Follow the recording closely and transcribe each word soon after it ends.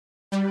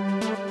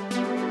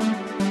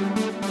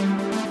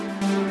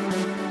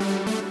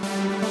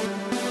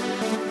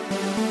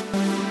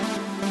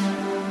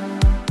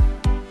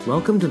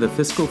Welcome to the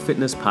Fiscal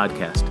Fitness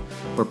Podcast,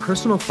 where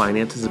personal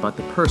finance is about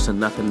the person,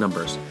 not the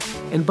numbers,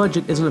 and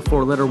budget isn't a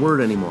four-letter word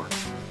anymore.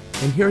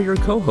 And here are your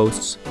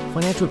co-hosts,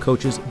 financial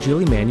coaches Jill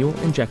Emanuel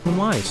and Jacqueline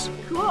Wise.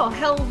 Cool.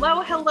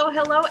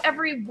 Hello,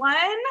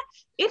 everyone.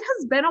 It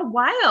has been a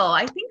while.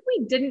 I think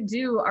we didn't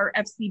do our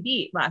FC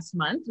Beat last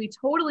month. We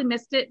totally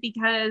missed it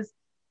because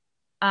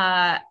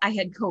I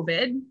had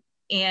COVID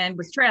and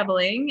was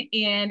traveling,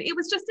 and it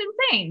was just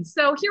insane.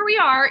 So here we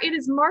are. It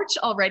is March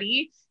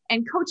already,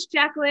 and Coach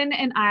Jacqueline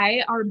and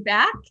I are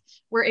back.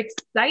 We're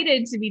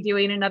excited to be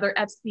doing another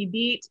FC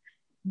Beat.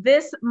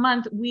 This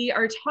month, we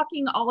are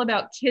talking all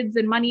about kids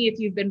and money. If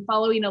you've been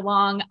following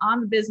along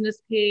on the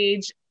business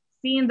page,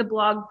 seeing the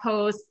blog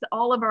posts,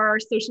 all of our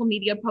social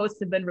media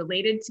posts have been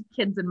related to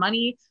kids and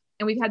money.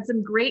 And we've had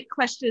some great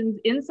questions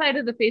inside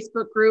of the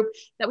Facebook group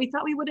that we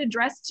thought we would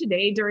address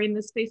today during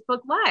this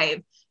Facebook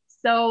Live.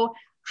 So,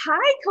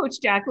 hi,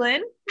 Coach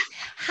Jacqueline.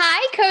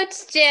 Hi,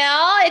 Coach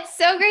Jill. It's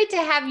so great to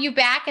have you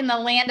back in the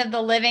land of the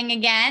living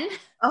again.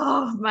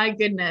 Oh, my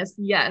goodness.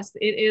 Yes,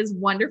 it is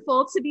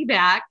wonderful to be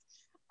back.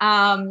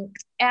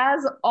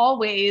 As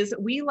always,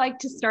 we like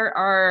to start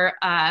our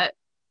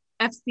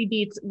FC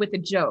Beats with a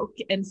joke.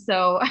 And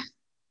so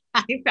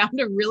I found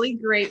a really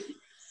great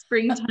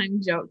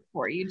springtime joke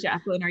for you,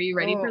 Jacqueline. Are you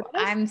ready for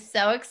this? I'm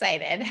so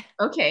excited.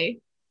 Okay.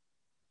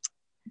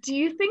 Do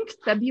you think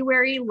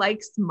February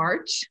likes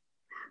March?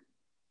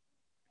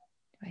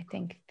 Do I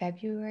think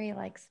February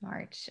likes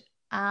March?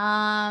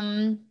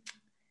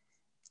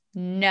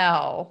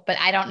 No, but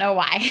I don't know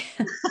why.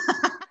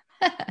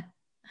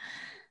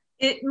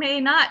 It may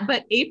not,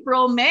 but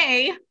April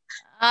may.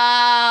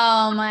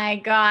 Oh my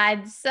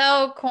God.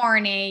 So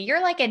corny.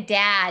 You're like a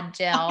dad,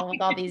 Jill,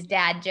 with all these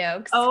dad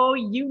jokes. Oh,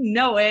 you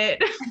know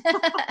it.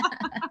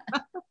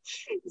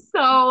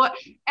 So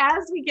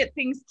as we get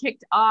things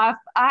kicked off,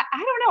 I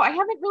don't know. I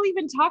haven't really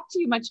even talked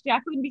to you much,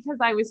 Jacqueline, because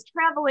I was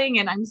traveling,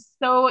 and I'm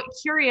so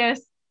curious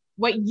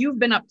what you've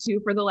been up to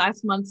for the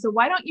last month. So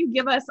why don't you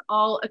give us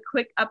all a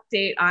quick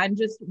update on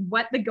just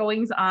what the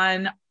goings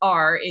on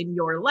are in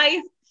your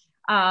life?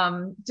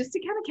 Just to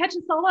kind of catch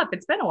us all up.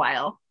 It's been a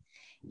while.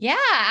 Yeah,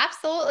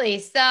 absolutely.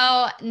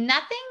 So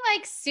nothing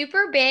like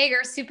super big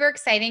or super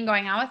exciting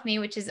going on with me,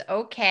 which is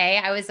okay.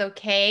 I was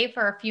okay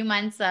for a few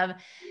months of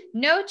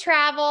no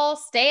travel,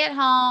 stay at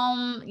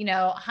home,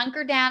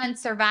 hunker down and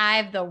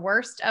survive the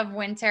worst of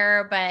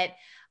winter. But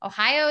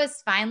Ohio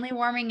is finally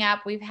warming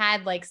up. We've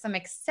had like some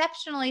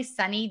exceptionally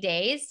sunny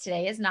days.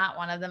 Today is not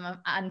one of them,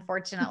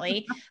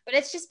 unfortunately, but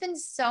it's just been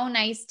so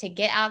nice to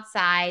get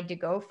outside, to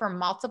go for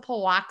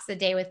multiple walks a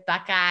day with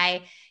Buckeye.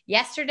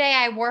 Yesterday,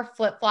 I wore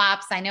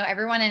flip-flops. I know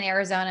everyone in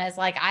Arizona is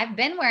like, I've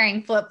been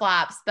wearing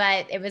flip-flops,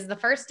 but it was the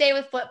first day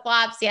with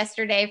flip-flops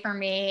yesterday for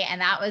me.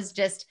 And that was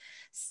just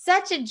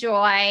such a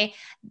joy.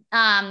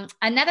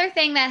 Another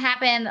thing that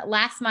happened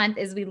last month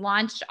is we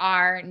launched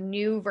our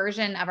new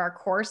version of our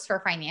course for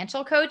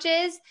financial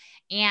coaches.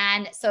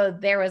 And so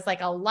there was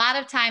like a lot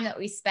of time that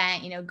we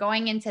spent,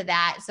 going into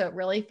that. So it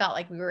really felt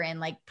like we were in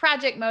like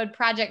project mode.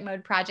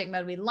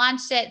 We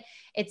launched it.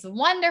 It's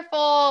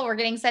wonderful. We're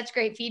getting such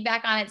great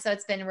feedback on it. So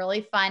it's been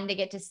really fun to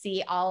get to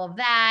see all of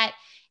that.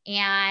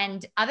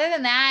 And other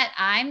than that,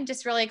 I'm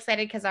just really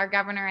excited because our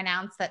governor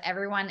announced that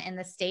everyone in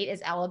the state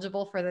is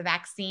eligible for the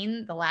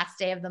vaccine the last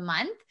day of the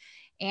month.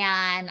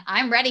 And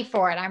I'm ready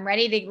for it. I'm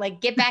ready to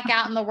like get back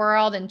out in the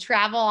world and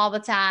travel all the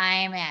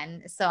time.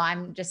 And so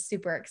I'm just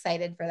super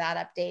excited for that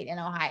update in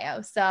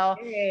Ohio. So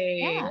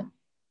yeah,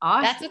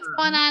 Awesome. That's what's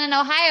going on in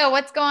Ohio.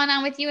 What's going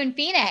on with you in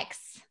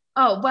Phoenix?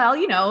 Oh,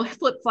 well,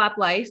 flip-flop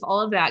life, all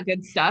of that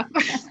good stuff.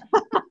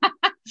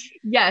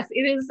 Yes,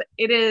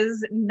 it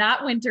is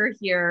not winter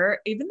here,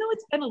 even though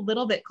it's been a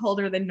little bit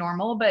colder than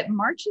normal, but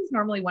March is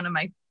normally one of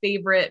my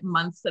favorite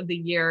months of the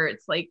year.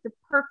 It's like the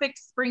perfect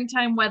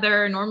springtime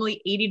weather,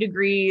 normally 80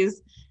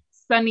 degrees,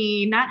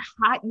 sunny, not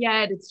hot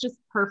yet. It's just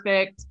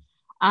perfect.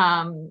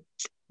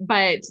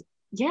 But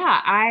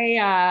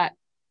yeah,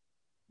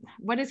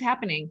 what is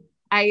happening?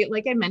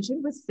 Like I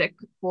mentioned, was sick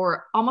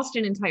for almost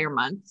an entire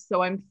month.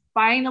 So I'm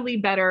finally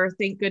better.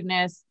 Thank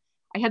goodness.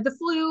 I had the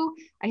flu,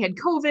 I had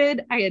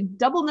COVID, I had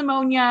double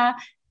pneumonia.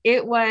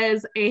 It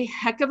was a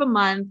heck of a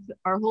month.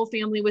 Our whole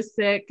family was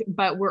sick,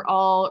 but we're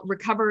all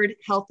recovered,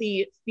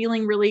 healthy,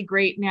 feeling really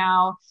great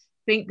now.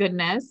 Thank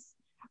goodness.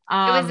 It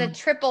was a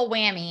triple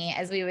whammy,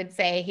 as we would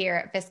say here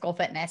at Fiscal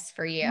Fitness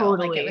for you.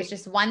 Totally. Like it was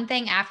just one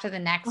thing after the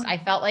next. I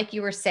felt like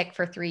you were sick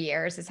for 3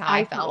 years is how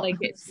I felt. Like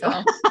it. So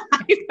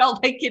I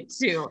felt like it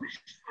too.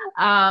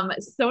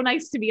 So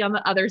nice to be on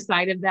the other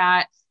side of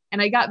that.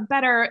 And I got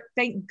better,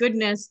 thank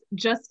goodness,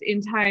 just in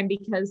time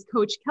because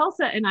Coach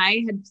Kelsa and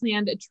I had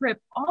planned a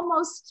trip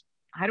almost,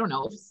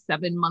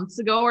 7 months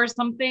ago or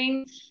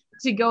something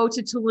to go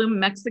to Tulum,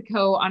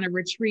 Mexico on a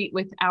retreat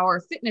with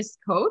our fitness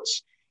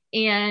coach.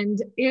 And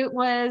it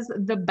was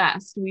the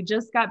best. We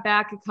just got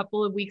back a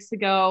couple of weeks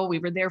ago. We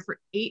were there for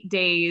 8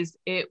 days.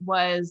 It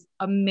was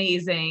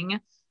amazing.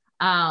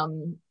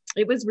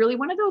 It was really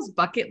one of those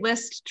bucket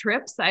list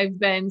trips. I've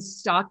been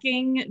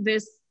stalking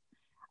this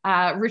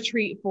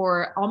retreat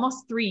for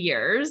almost 3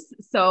 years.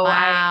 So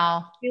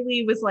Wow. I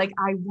really was like,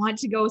 I want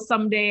to go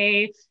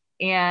someday.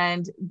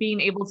 And being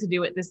able to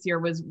do it this year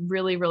was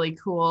really, really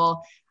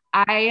cool.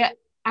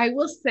 I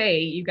will say,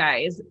 you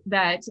guys,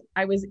 that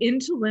I was in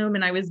Tulum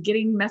and I was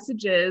getting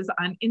messages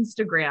on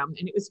Instagram,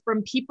 and it was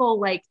from people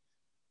like,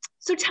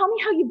 so tell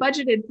me how you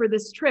budgeted for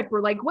this trip,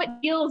 or like,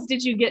 what deals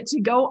did you get to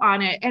go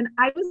on it? And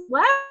I was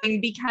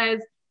laughing because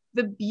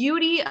the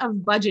beauty of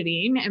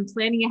budgeting and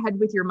planning ahead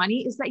with your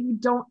money is that you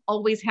don't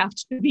always have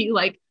to be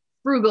like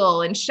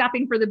frugal and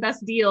shopping for the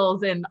best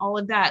deals and all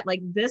of that.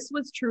 Like, this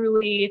was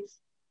truly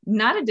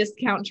not a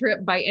discount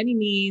trip by any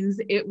means.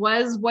 It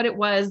was what it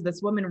was.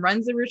 This woman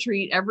runs a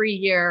retreat every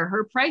year.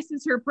 Her price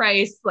is her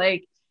price.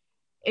 Like,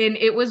 and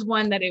it was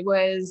one that it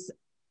was,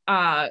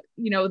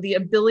 the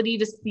ability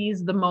to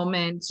seize the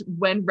moment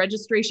when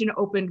registration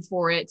opened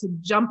for it, to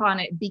jump on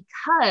it,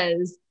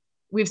 because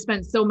we've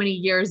spent so many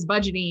years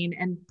budgeting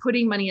and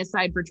putting money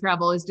aside for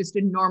travel is just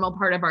a normal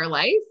part of our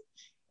life.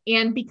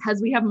 And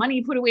because we have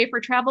money put away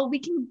for travel, we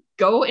can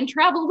go and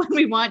travel when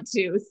we want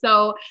to.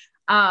 So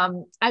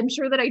I'm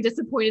sure that I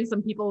disappointed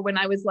some people when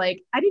I was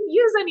like, I didn't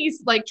use any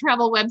like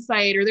travel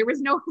website, or there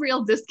was no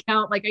real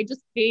discount. Like, I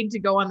just paid to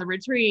go on the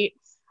retreat.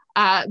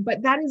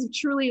 But that is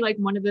truly like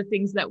one of the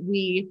things that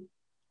we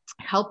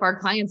help our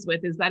clients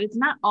with, is that it's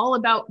not all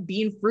about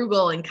being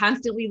frugal and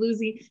constantly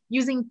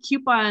using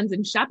coupons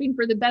and shopping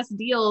for the best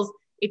deals.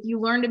 If you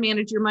learn to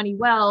manage your money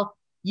well,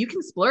 you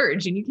can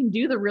splurge and you can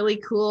do the really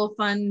cool,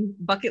 fun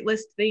bucket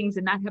list things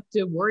and not have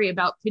to worry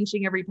about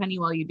pinching every penny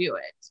while you do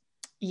it.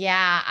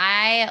 Yeah,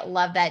 I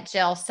love that,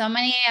 Jill. So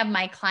many of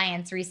my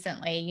clients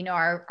recently,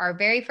 our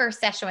very first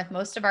session with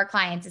most of our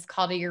clients is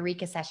called a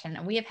Eureka session.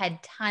 And we have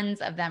had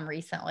tons of them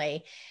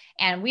recently.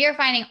 And we are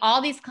finding all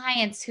these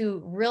clients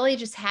who really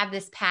just have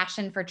this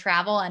passion for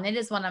travel. And it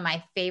is one of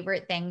my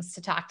favorite things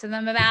to talk to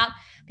them about,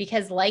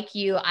 because like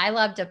you, I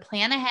love to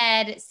plan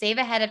ahead, save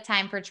ahead of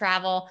time for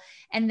travel,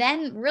 and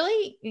then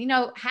really,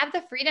 have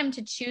the freedom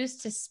to choose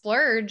to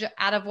splurge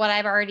out of what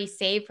I've already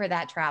saved for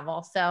that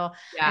travel. So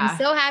yeah. I'm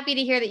so happy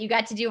to hear that you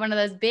got to do one of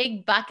those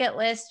big bucket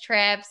list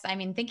trips. I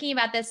mean, thinking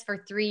about this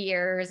for 3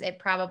 years, it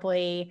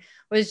probably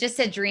was just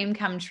a dream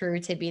come true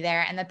to be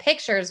there. And the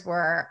pictures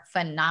were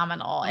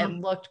phenomenal. It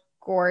looked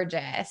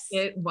gorgeous.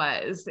 It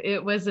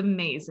was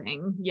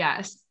amazing.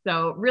 Yes.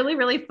 So really,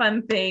 really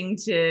fun thing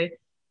to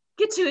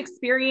get to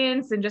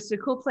experience, and just a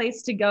cool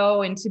place to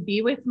go and to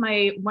be with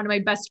one of my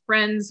best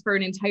friends for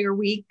an entire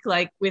week,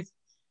 like with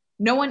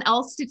no one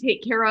else to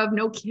take care of,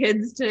 no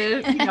kids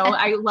to,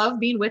 I love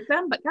being with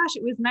them, but gosh,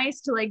 it was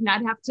nice to like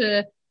not have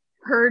to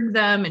herd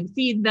them and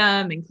feed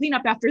them and clean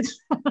up after them.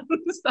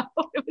 So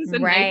it was a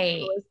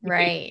nice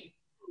right.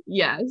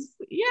 Yes.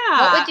 Yeah.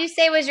 What would you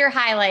say was your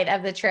highlight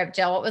of the trip,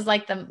 Jill? What was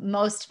like the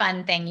most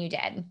fun thing you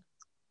did?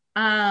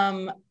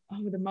 The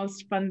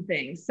most fun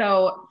thing.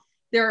 So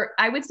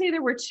I would say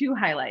there were 2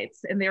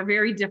 highlights, and they're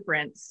very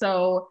different.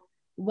 So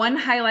one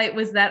highlight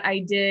was that I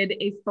did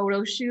a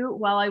photo shoot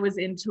while I was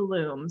in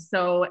Tulum.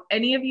 So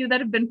any of you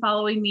that have been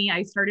following me,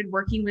 I started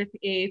working with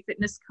a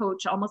fitness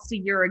coach almost a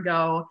year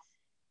ago,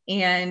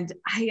 and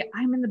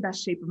I'm in the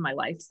best shape of my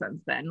life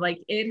since then.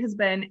 Like, it has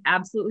been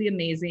absolutely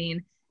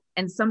amazing.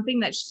 And something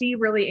that she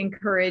really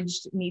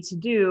encouraged me to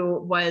do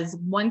was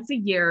once a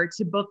year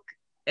to book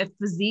a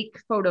physique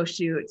photo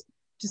shoot,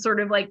 to sort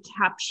of like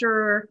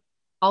capture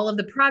all of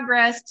the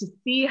progress, to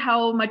see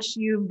how much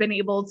you've been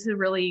able to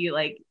really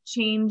like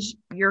change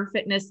your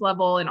fitness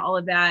level and all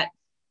of that.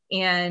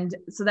 And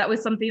so that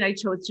was something I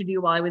chose to do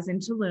while I was in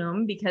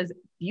Tulum, because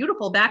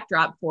beautiful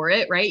backdrop for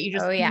it, right? You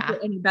just can't get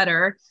any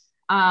better.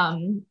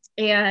 And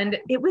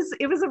it was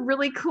a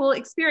really cool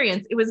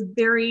experience. It was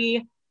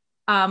very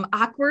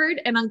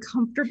awkward and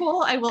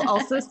uncomfortable. I will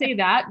also say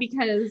that,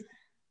 because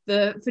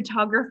the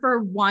photographer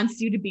wants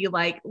you to be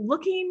like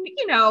looking,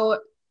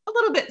 a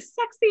little bit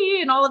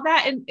sexy and all of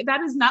that. And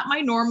that is not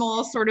my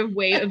normal sort of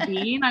way of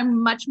being.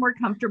 I'm much more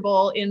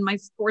comfortable in my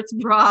sports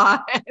bra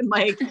and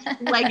like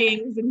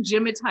leggings and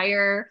gym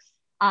attire.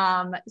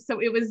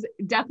 So it was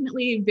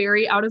definitely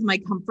very out of my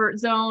comfort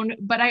zone,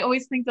 but I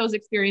always think those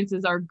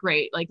experiences are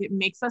great. Like, it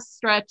makes us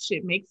stretch.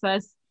 It makes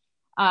us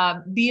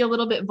be a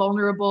little bit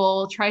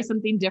vulnerable, try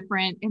something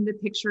different. And the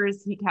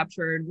pictures he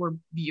captured were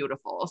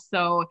beautiful.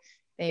 So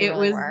it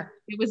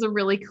was a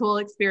really cool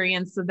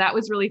experience. So that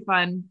was really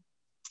fun.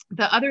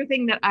 The other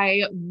thing that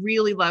I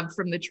really loved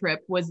from the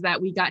trip was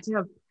that we got to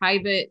have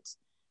private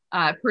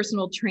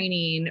personal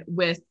training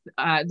with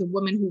the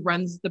woman who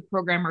runs the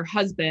program, her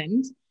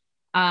husband.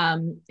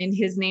 And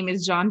his name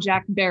is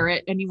Jean-Jacques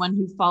Barrett. Anyone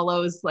who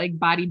follows like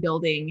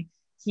bodybuilding,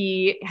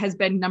 he has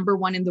been number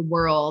 1 in the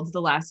world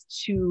the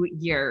last 2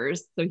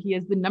 years. So he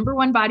is the number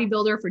 1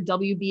 bodybuilder for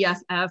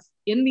WBSF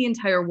in the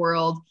entire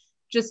world.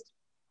 Just,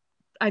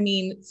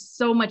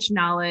 so much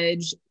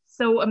knowledge,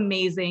 so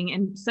amazing,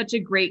 and such a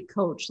great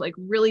coach, like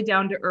really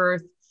down to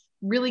earth,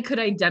 really could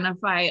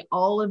identify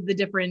all of the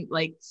different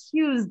like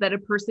cues that a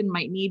person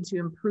might need to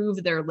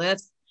improve their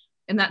lifts.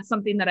 And that's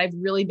something that I've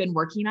really been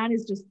working on,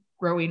 is just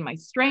growing my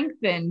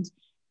strength and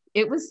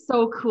it was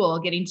so cool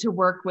getting to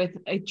work with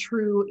a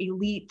true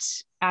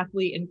elite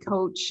athlete and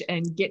coach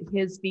and get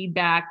his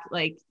feedback,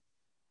 like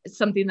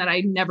something that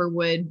I never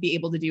would be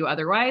able to do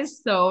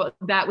otherwise. So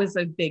that was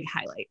a big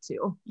highlight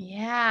too.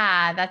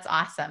 Yeah, that's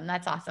awesome.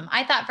 That's awesome.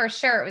 I thought for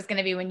sure it was going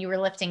to be when you were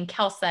lifting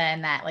Kelsa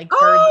and that like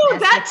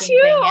that too. thing.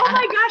 Yeah. Oh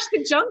my gosh,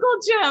 the jungle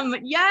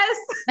gym. Yes.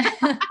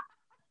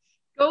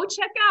 Go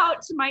check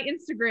out my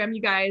Instagram,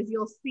 you guys.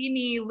 You'll see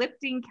me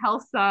lifting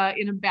Kelsa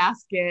in a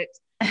basket.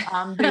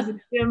 There's a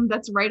gym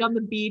that's right on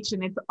the beach,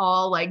 and it's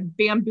all like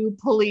bamboo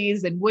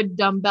pulleys and wood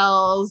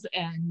dumbbells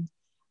and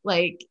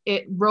like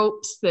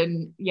ropes.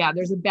 And yeah,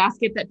 there's a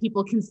basket that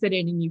people can sit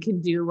in and you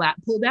can do lat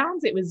pull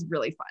downs. It was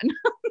really fun.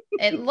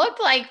 It looked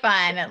like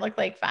fun.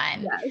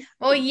 Yes.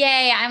 Well,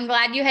 yay. I'm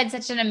glad you had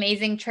such an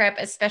amazing trip,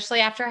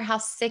 especially after how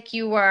sick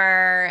you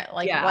were.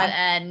 Like what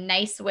a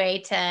nice way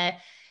to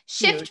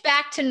shift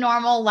back to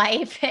normal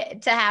life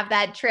to have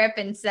that trip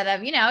instead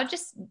of,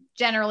 just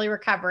generally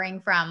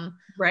recovering from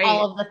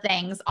all of the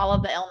things, all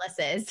of the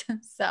illnesses.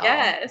 So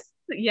yes.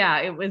 Yeah,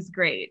 it was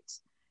great.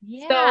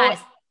 Yeah.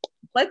 So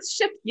let's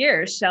shift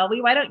gears, shall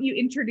we? Why don't you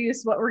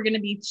introduce what we're going to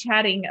be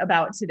chatting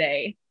about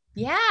today?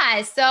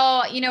 Yeah.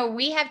 So,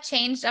 we have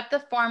changed up the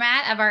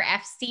format of our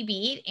FC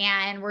Beat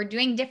and we're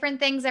doing different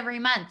things every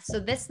month. So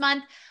this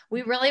month,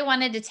 we really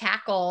wanted to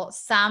tackle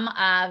some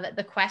of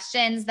the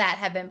questions that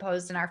have been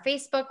posed in our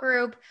Facebook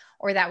group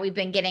or that we've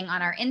been getting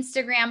on our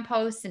Instagram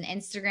posts and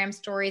Instagram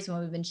stories when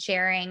we've been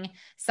sharing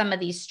some of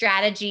these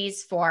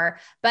strategies for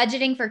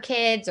budgeting for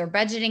kids or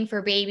budgeting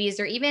for babies,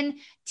 or even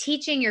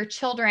teaching your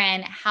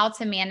children how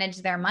to manage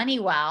their money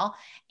well.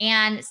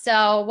 And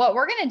so what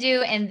we're going to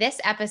do in this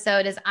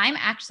episode is I'm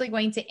actually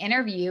going to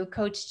interview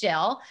Coach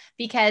Jill,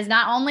 because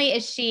not only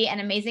is she an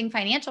amazing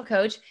financial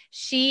coach,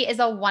 she is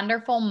a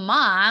wonderful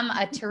mom,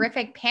 a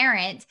terrific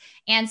parent.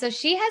 And so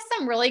she has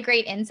some really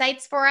great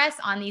insights for us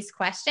on these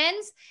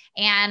questions,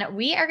 and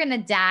we are going to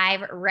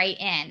dive right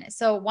in.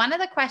 So one of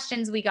the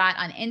questions we got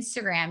on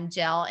Instagram,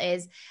 Jill,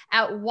 is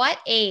at what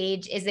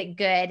age is it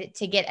good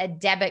to get a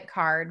debit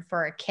card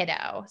for a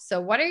kiddo?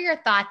 So what are your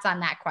thoughts on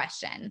that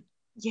question?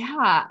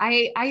 Yeah,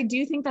 I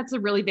do think that's a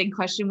really big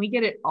question. We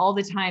get it all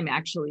the time,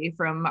 actually,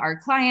 from our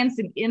clients,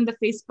 and in the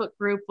Facebook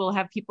group, we'll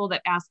have people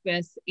that ask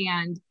this.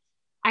 And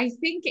I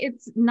think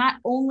it's not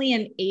only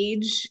an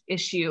age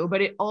issue,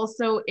 but it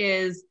also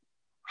is,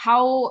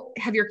 how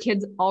have your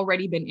kids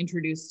already been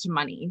introduced to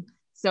money?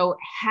 So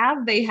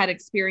have they had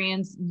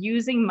experience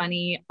using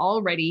money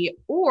already,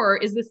 or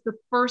is this the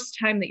first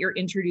time that you're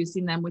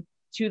introducing them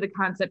to the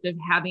concept of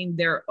having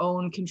their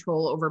own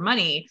control over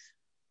money?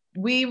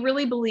 We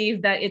really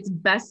believe that it's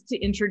best to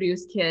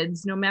introduce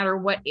kids, no matter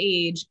what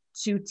age,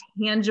 to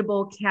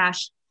tangible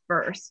cash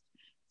first.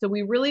 So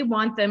we really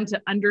want them to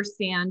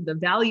understand the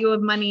value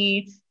of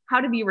money,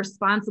 how to be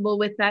responsible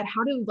with that,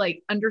 how to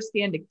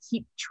understand to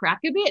keep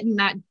track of it and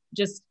not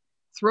just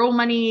throw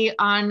money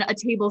on a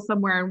table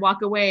somewhere and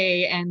walk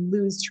away and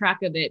lose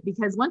track of it.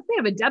 Because once they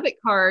have a debit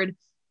card,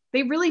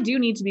 they really do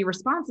need to be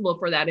responsible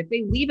for that. If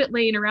they leave it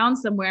laying around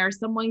somewhere,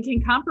 someone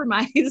can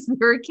compromise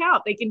their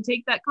account. They can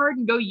take that card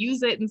and go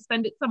use it and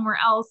spend it somewhere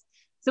else.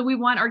 So we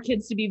want our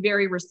kids to be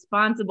very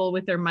responsible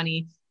with their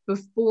money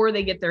before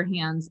they get their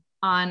hands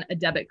on a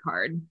debit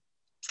card.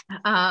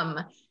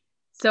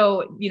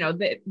 So,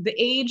 the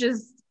age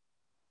is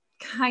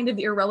kind of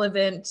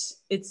irrelevant.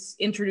 It's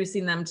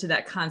introducing them to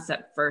that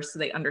concept first so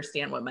they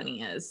understand what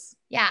money is.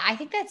 Yeah, I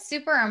think that's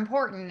super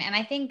important. And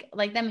I think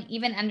them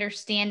even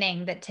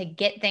understanding that to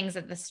get things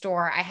at the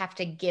store, I have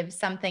to give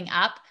something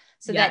up.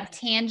 So that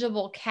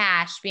tangible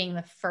cash being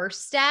the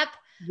first step,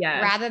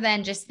 rather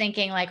than just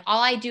thinking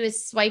all I do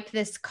is swipe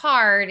this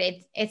card.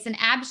 It's an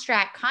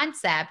abstract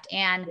concept.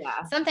 And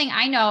something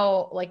I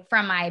know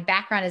from my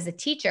background as a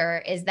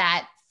teacher is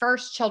that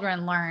first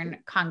children learn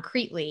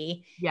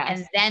concretely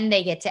and then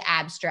they get to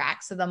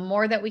abstract. So the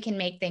more that we can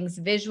make things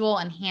visual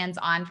and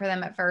hands-on for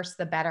them at first,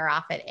 the better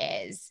off it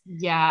is.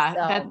 Yeah,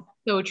 that's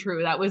so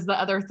true. That was the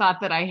other thought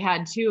that I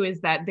had too,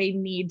 is that they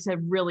need to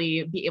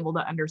really be able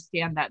to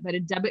understand that a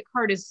debit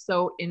card is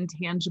so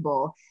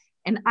intangible.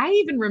 And I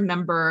even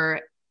remember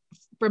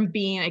from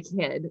being a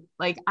kid,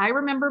 I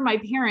remember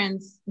my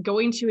parents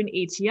going to an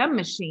ATM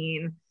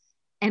machine.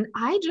 And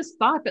I just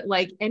thought that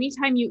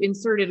anytime you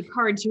inserted a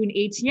card to an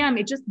ATM,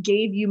 it just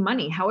gave you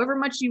money. However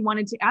much you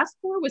wanted to ask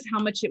for was how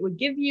much it would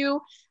give you.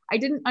 I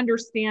didn't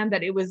understand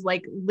that it was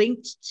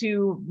linked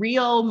to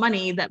real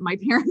money that my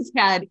parents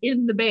had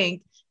in the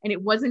bank. And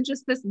it wasn't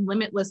just this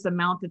limitless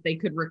amount that they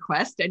could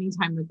request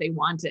anytime that they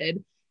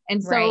wanted.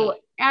 And so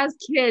as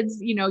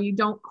kids, you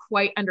don't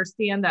quite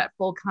understand that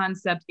full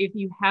concept. If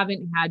you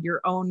haven't had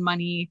your own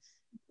money,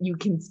 you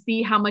can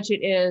see how much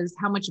it is,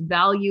 how much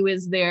value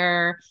is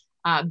there.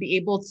 Be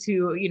able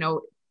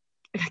to,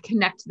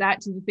 connect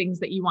that to the things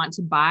that you want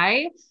to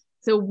buy.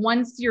 So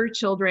once your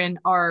children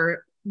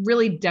are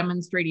really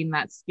demonstrating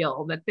that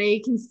skill, that they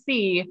can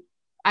see,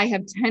 I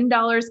have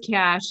 $10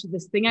 cash,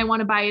 this thing I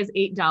want to buy is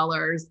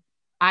 $8.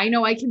 I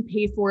know I can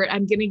pay for it.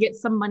 I'm going to get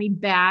some money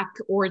back,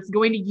 or it's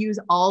going to use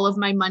all of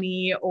my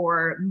money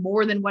or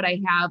more than what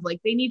I have.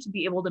 Like, they need to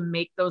be able to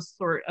make those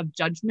sort of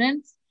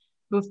judgments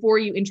before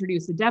you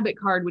introduce a debit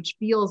card, which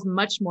feels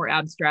much more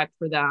abstract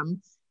for them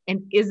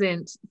and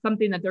isn't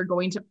something that they're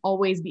going to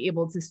always be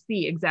able to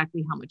see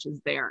exactly how much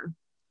is there.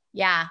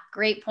 Yeah,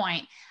 great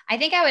point. I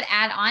think I would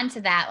add on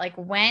to that, like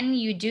when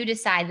you do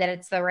decide that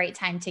it's the right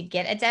time to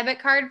get a debit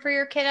card for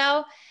your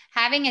kiddo,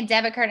 having a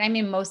debit card, I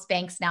mean, most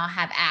banks now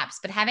have apps,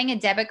 but having a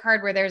debit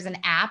card where there's an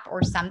app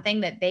or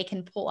something that they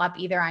can pull up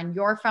either on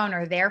your phone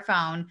or their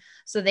phone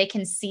so they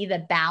can see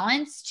the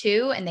balance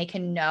too, and they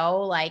can know,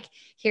 like,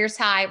 here's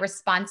how I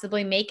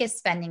responsibly make a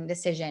spending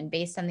decision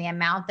based on the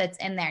amount that's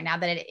in there, now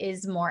that it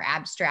is more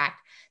abstract.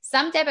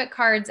 Some debit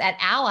cards at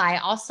Ally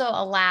also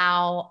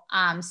allow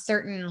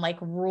certain like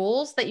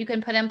rules that you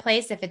can put in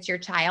place if it's your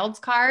child's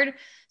card.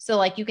 So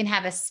like you can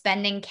have a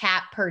spending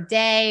cap per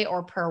day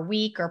or per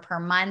week or per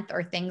month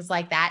or things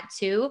like that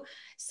too.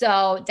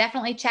 So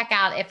definitely check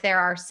out if there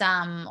are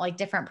some like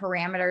different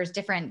parameters,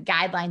 different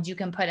guidelines you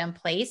can put in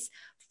place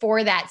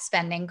for that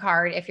spending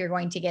card if you're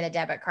going to get a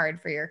debit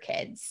card for your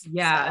kids.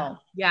 Yeah.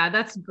 Yeah.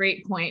 That's a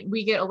great point.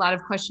 We get a lot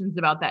of questions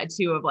about that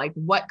too, of like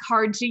what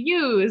card to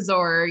use,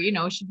 or,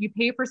 should you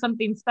pay for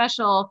something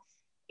special?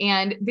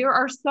 And there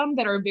are some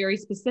that are very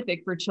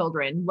specific for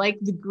children, like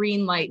the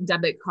Greenlight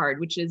debit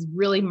card, which is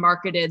really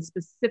marketed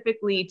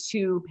specifically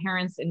to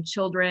parents and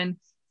children.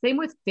 Same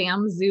with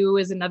FAMZOO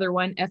is another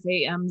one,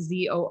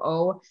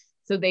 FAMZOO.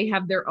 So they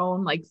have their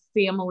own like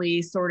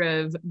family sort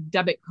of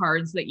debit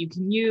cards that you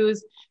can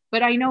use.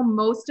 But I know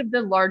most of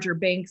the larger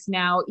banks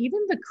now, even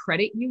the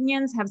credit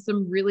unions, have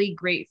some really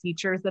great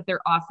features that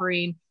they're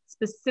offering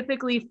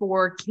specifically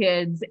for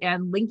kids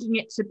and linking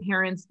it to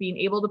parents, being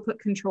able to put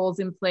controls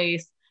in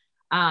place.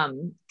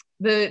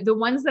 The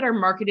ones that are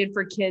marketed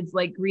for kids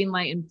like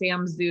Greenlight and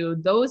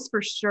FAMZOO, those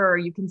for sure,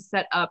 you can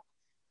set up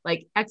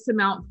like X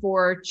amount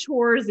for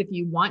chores if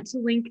you want to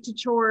link to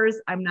chores.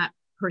 I'm not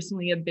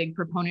personally a big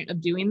proponent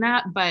of doing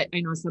that, but I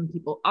know some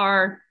people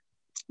are.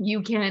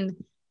 You can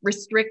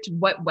restrict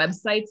what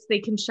websites they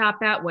can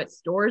shop at, what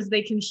stores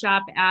they can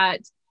shop at.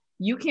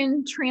 You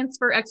can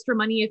transfer extra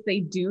money if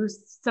they do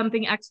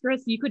something extra.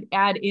 So you could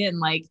add in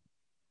like,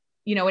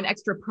 an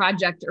extra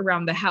project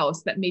around the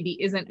house that maybe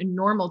isn't a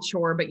normal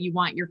chore, but you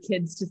want your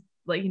kids to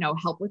like,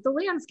 help with the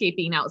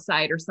landscaping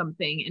outside or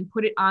something, and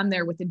put it on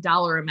there with a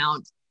dollar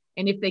amount.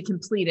 And if they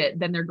complete it,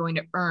 then they're going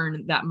to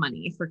earn that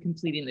money for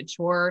completing the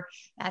chore.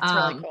 That's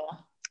really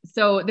cool.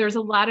 So there's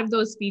a lot of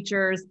those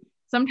features.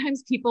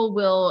 Sometimes people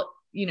will,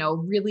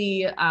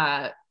 really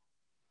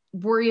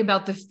worry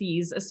about the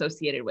fees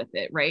associated with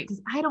it, right?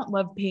 Because I don't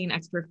love paying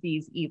extra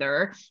fees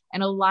either.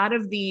 And a lot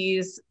of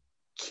these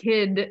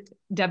kid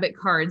debit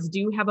cards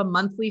do have a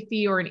monthly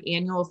fee or an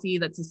annual fee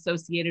that's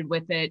associated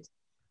with it.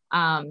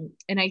 And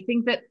I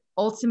think that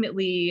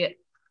ultimately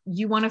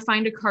you want to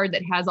find a card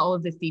that has all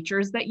of the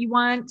features that you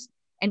want.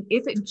 And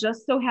if it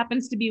just so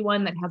happens to be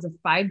one that has a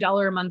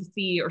 $5 a month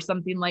fee or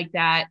something like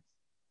that,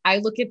 I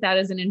look at that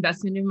as an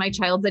investment in my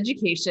child's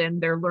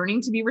education. They're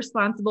learning to be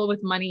responsible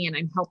with money, and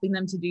I'm helping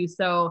them to do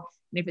so.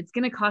 And if it's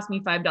going to cost me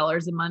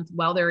 $5 a month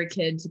while they're a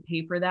kid to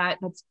pay for that,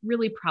 that's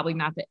really probably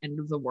not the end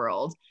of the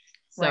world.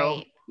 So,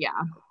 right. Yeah.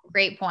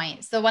 Great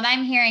point. So what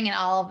I'm hearing in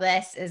all of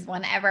this is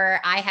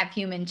whenever I have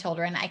human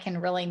children, I can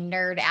really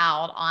nerd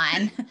out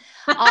on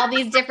all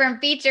these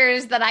different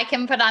features that I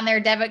can put on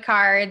their debit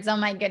cards. Oh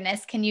my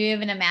goodness. Can you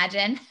even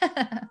imagine?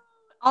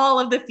 All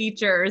of the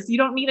features. You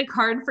don't need a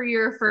card for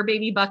your fur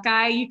baby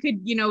Buckeye. You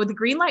could, with the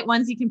Greenlight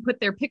ones, you can put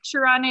their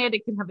picture on it.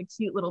 It can have a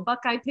cute little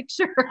Buckeye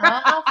picture.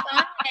 Oh,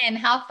 fun.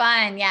 How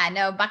fun. Yeah,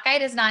 no, Buckeye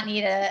does not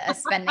need a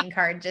spending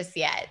card just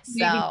yet.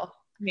 So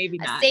maybe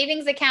not. A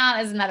savings account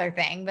is another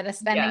thing, but a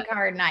spending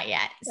card, not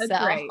yet. That's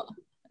right.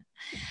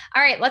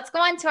 All right, let's go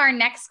on to our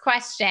next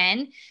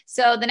question.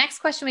 So the next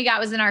question we got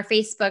was in our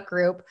Facebook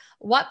group.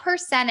 What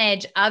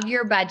percentage of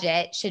your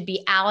budget should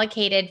be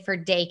allocated for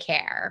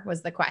daycare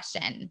was the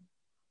question.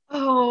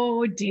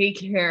 Oh,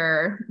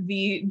 daycare,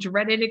 the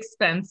dreaded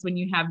expense when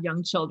you have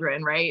young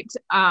children, right?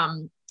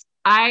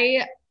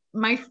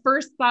 My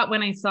first thought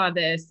when I saw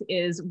this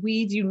is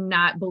we do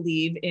not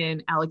believe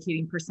in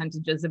allocating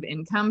percentages of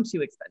income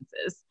to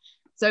expenses.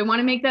 So I want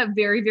to make that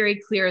very,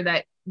 very clear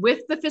that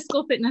with the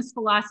fiscal fitness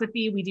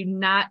philosophy, we do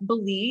not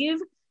believe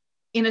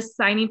in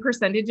assigning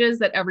percentages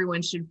that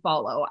everyone should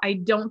follow. I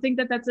don't think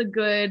that that's a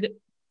good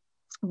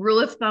rule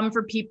of thumb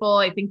for people.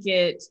 I think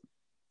it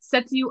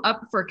sets you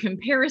up for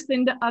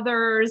comparison to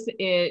others.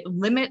 It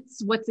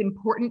limits what's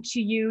important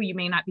to you. You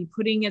may not be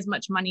putting as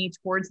much money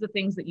towards the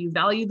things that you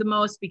value the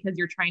most because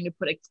you're trying to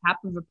put a cap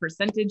of a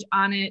percentage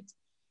on it.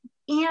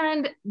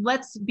 And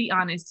let's be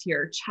honest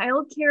here,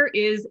 childcare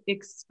is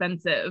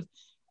expensive.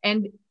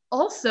 And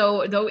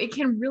also, though, it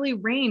can really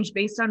range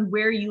based on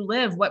where you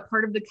live, what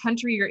part of the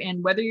country you're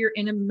in, whether you're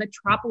in a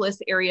metropolis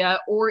area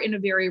or in a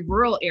very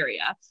rural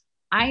area.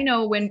 I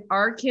know when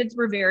our kids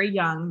were very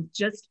young,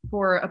 just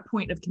for a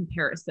point of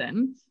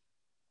comparison,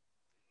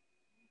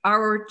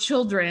 our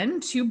children,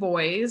 2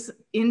 boys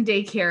in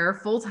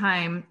daycare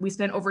full-time, we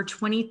spent over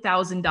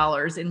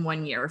 $20,000 in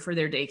 1 year for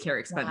their daycare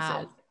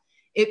expenses. Wow.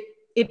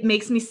 It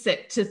makes me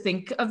sick to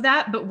think of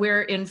that, but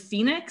we're in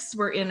Phoenix.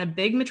 We're in a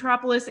big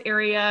metropolis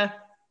area.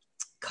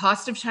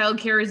 Cost of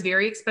childcare is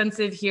very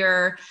expensive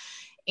here.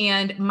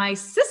 And my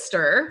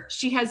sister,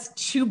 she has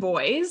 2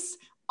 boys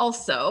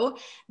also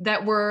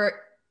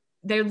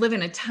they live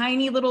in a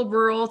tiny little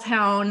rural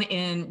town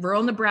in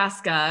rural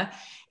Nebraska.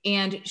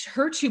 And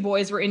her 2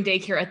 boys were in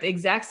daycare at the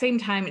exact same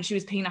time, and she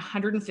was paying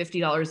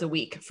 $150 a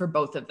week for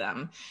both of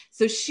them.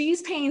 So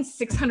she's paying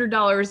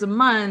 $600 a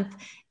month,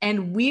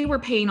 and we were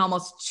paying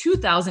almost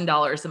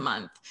 $2,000 a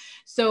month.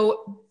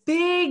 So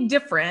big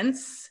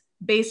difference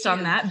based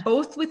on that,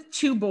 both with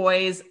 2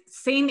 boys,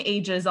 same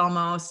ages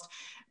almost,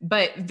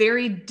 but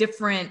very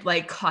different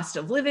like cost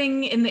of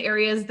living in the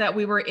areas that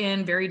we were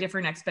in, very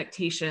different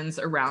expectations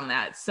around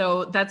that.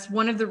 So that's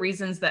one of the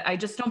reasons that I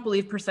just don't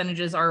believe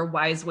percentages are a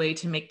wise way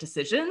to make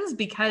decisions,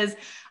 because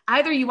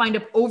either you wind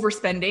up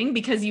overspending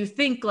because you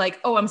think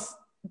like, oh,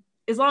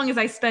 as long as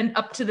I spend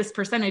up to this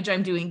percentage,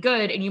 I'm doing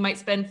good. And you might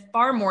spend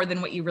far more than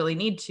what you really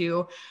need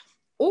to,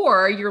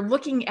 or you're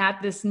looking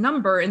at this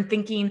number and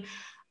thinking,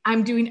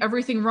 I'm doing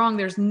everything wrong.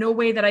 There's no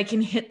way that I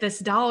can hit this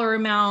dollar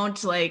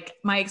amount. Like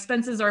my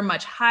expenses are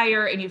much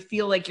higher, and you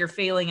feel like you're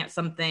failing at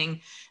something.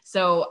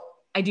 So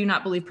I do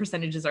not believe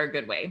percentages are a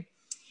good way.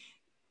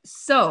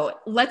 So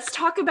let's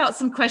talk about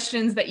some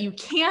questions that you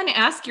can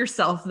ask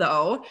yourself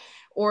though,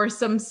 or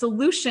some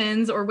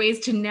solutions or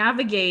ways to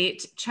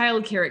navigate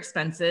childcare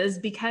expenses,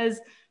 because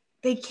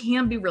they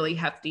can be really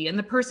hefty. And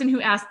the person who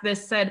asked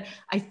this said,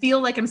 I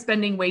feel like I'm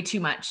spending way too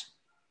much.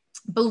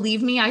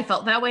 Believe me, I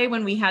felt that way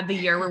when we had the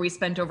year where we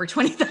spent over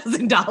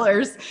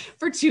 $20,000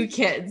 for 2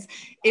 kids.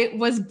 It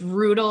was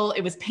brutal.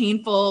 It was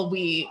painful.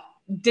 We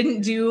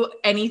didn't do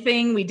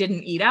anything. We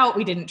didn't eat out.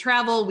 We didn't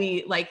travel.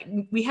 We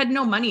had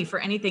no money for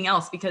anything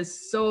else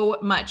because so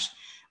much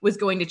was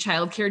going to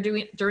childcare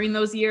during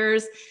those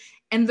years.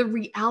 And the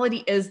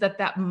reality is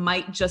that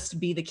might just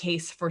be the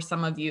case for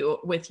some of you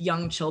with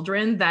young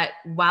children, that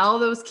while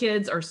those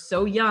kids are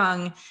so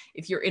young,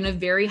 if you're in a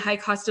very high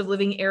cost of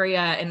living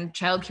area and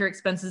childcare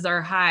expenses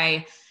are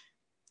high,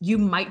 you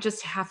might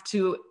just have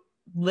to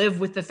live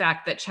with the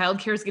fact that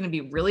childcare is going to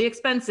be really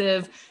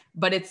expensive,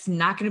 but it's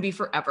not going to be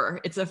forever.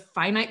 It's a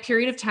finite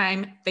period of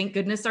time. Thank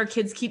goodness our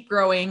kids keep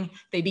growing.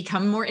 They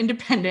become more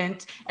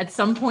independent. At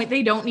some point,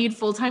 they don't need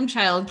full-time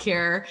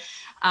childcare.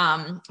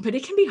 But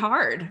it can be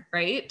hard,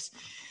 right?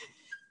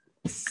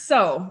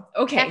 So,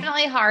 okay.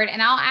 Definitely hard.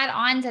 And I'll add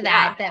on to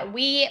that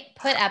we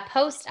put a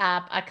post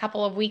up a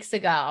couple of weeks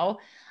ago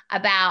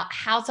about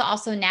how to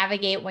also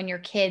navigate when your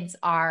kids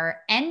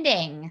are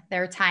ending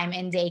their time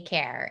in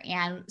daycare,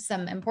 and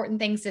some important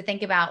things to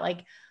think about,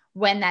 like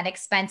when that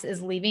expense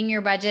is leaving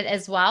your budget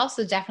as well.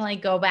 So definitely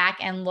go back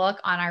and look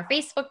on our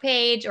Facebook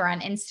page or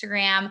on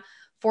Instagram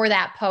for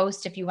that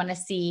post if you want to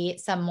see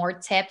some more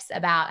tips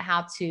about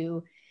how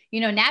to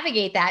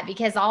navigate that,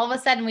 because all of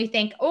a sudden we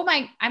think,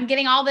 I'm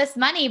getting all this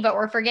money, but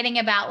we're forgetting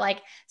about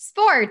like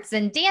sports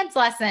and dance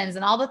lessons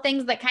and all the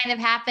things that kind of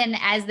happen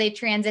as they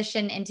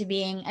transition into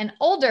being an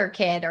older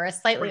kid or a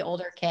slightly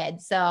older kid.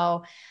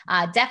 So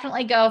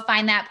definitely go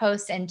find that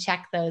post and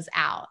check those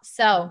out.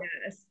 So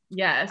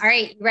yes. All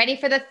right. Ready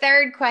for the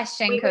third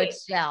question,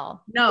 Coach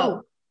Jill?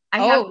 No, I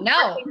have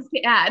things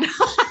to add.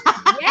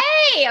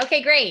 Yay.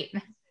 Okay, great.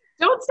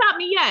 Don't stop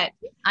me yet.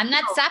 I'm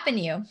not stopping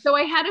you. So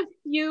I had a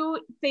few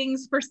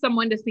things for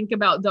someone to think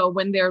about though,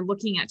 when they're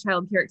looking at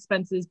childcare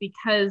expenses,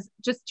 because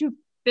just to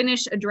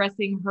finish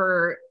addressing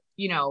her,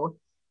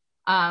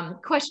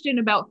 question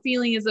about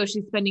feeling as though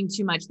she's spending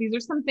too much. These are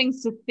some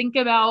things to think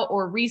about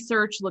or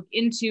research, look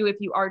into if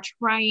you are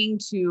trying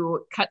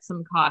to cut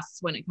some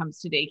costs when it comes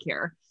to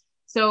daycare.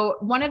 So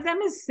one of them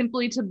is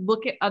simply to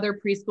look at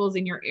other preschools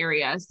in your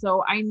area.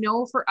 So I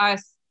know for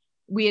us,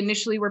 we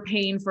initially were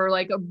paying for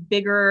like a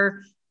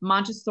bigger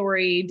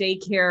Montessori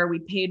daycare. We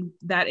paid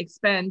that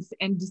expense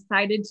and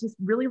decided to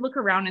really look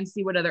around and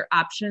see what other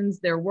options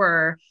there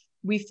were.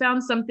 We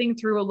found something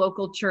through a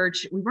local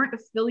church. We weren't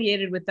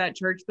affiliated with that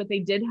church, but they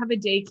did have a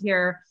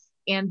daycare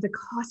and the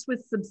cost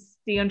was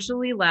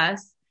substantially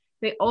less.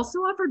 They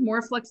also offered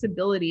more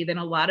flexibility than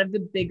a lot of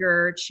the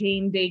bigger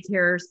chain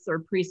daycares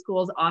or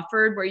preschools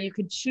offered, where you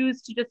could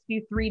choose to just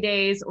do 3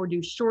 days or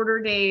do shorter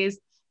days,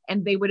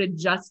 and they would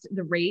adjust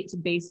the rate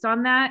based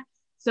on that.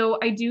 So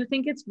I do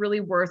think it's really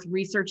worth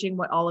researching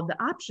what all of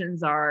the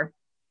options are.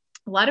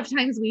 A lot of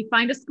times we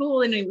find a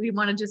school and we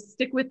want to just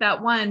stick with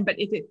that one, but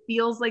if it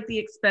feels like the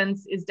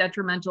expense is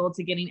detrimental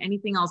to getting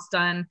anything else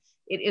done,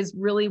 it is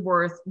really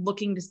worth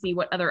looking to see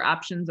what other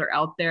options are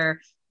out there,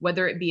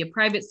 whether it be a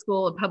private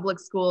school, a public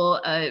school,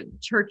 a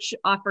church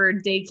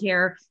offered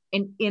daycare,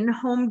 an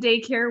in-home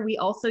daycare. We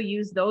also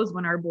used those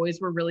when our boys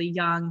were really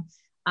young.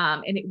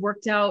 And it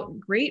worked out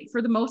great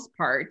for the most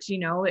part.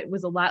 It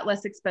was a lot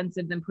less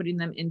expensive than putting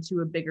them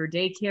into a bigger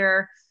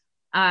daycare.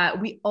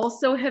 We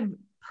also have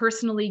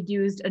personally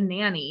used a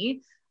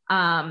nanny,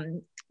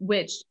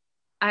 which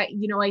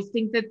I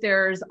think that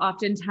there's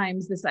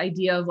oftentimes this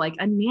idea of like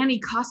a nanny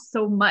costs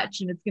so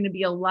much and it's going to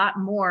be a lot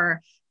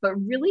more, but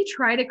really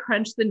try to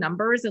crunch the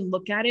numbers and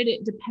look at it.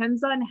 It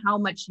depends on how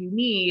much you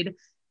need.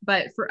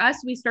 But for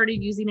us, we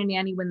started using a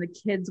nanny when the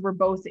kids were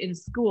both in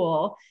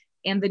school,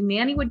 and the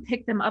nanny would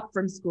pick them up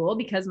from school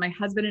because my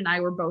husband and I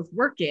were both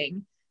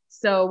working.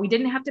 So we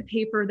didn't have to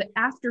pay for the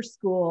after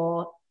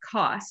school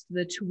cost,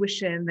 the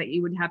tuition that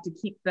you would have to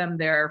keep them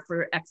there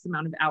for X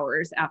amount of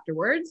hours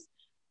afterwards.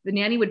 The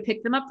nanny would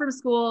pick them up from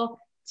school,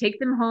 take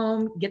them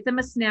home, get them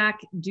a snack,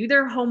 do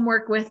their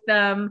homework with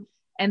them,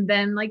 and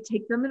then like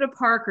take them to the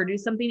park or do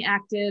something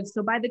active.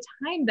 So by the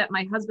time that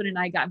my husband and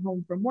I got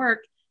home from work,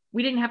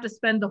 we didn't have to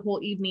spend the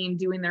whole evening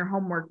doing their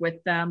homework with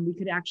them. We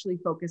could actually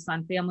focus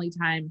on family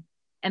time,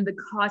 and the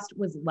cost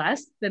was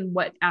less than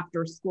what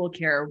after school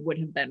care would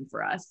have been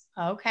for us.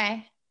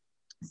 Okay.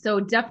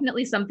 So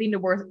definitely something to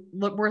worth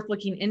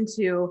looking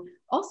into.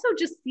 Also,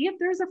 just see if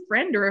there's a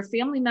friend or a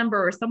family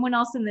member or someone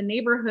else in the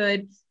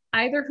neighborhood,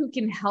 either who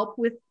can help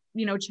with,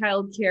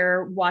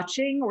 childcare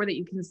watching, or that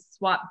you can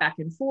swap back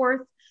and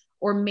forth,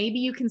 or maybe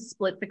you can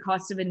split the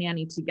cost of a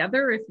nanny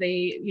together. If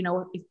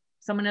if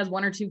someone has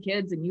 1 or 2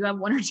 kids and you have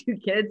 1 or 2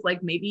 kids,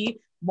 like maybe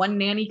one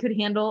nanny could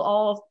handle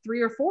all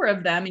 3 or 4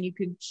 of them, and you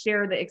could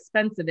share the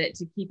expense of it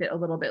to keep it a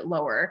little bit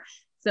lower.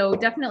 So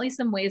definitely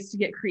some ways to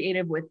get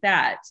creative with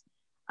that.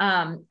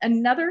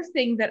 Another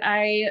thing that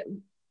I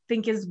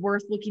think is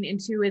worth looking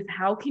into is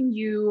how can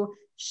you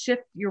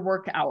shift your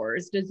work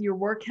hours? Does your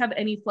work have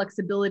any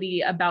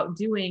flexibility about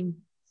doing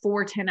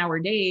 4 10-hour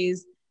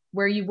days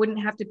where you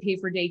wouldn't have to pay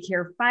for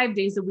daycare 5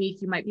 days a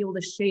week? You might be able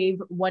to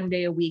shave 1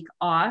 day a week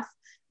off.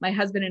 My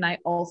husband and I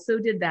also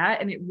did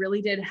that, and it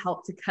really did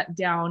help to cut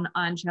down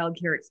on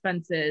childcare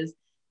expenses.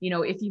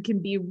 If you can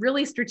be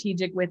really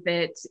strategic with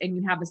it and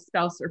you have a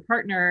spouse or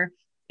partner,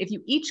 if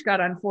you each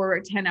got on 4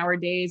 or 10-hour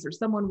days, or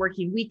someone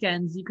working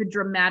weekends, you could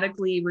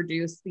dramatically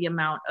reduce the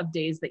amount of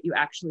days that you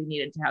actually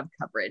needed to have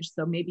coverage.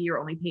 So maybe you're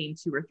only paying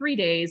 2 or 3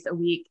 days a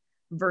week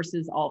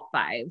versus all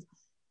 5.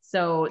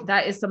 So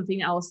that is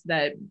something else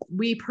that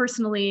we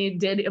personally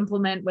did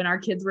implement when our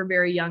kids were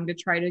very young to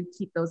try to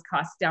keep those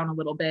costs down a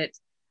little bit.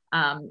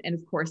 And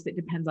of course, it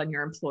depends on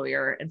your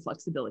employer and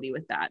flexibility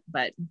with that,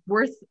 but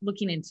worth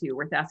looking into,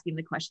 worth asking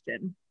the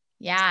question.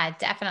 Yeah,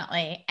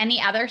 definitely.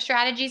 Any other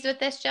strategies with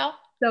this, Jill?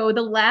 So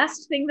the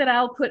last thing that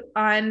I'll put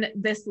on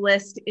this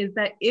list is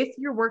that if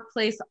your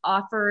workplace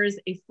offers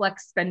a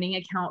flex spending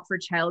account for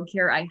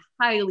childcare, I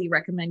highly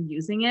recommend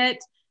using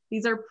it.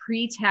 These are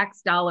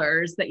pre-tax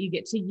dollars that you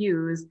get to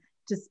use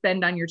to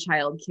spend on your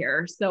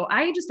childcare. So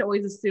I just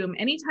always assume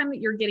anytime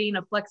that you're getting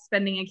a flex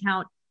spending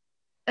account,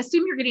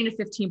 assume you're getting a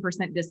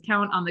 15%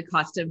 discount on the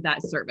cost of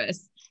that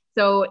service.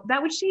 So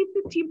that would shave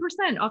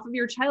 15% off of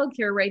your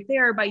childcare right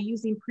there by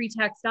using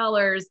pre-tax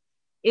dollars.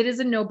 It is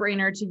a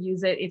no-brainer to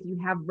use it if you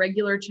have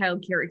regular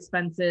childcare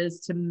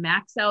expenses, to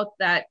max out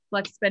that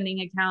flex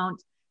spending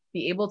account,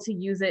 be able to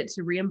use it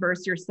to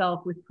reimburse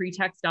yourself with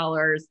pre-tax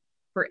dollars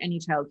for any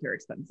childcare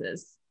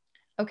expenses.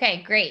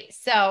 Okay, great.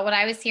 So what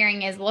I was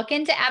hearing is look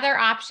into other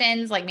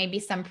options, like maybe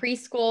some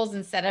preschools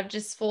instead of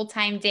just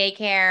full-time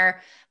daycare,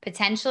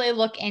 potentially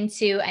look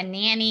into a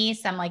nanny,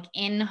 some like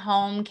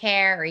in-home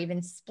care, or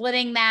even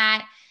splitting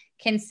that.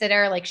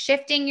 Consider like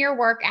shifting your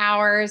work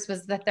hours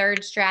was the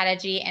third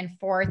strategy. And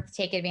fourth,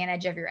 take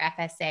advantage of your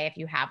FSA if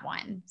you have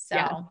one. So,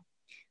 yeah.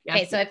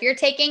 Okay. So if you're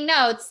taking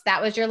notes,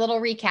 that was your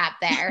little recap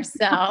there.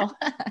 So, all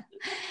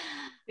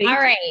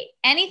right.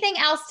 Anything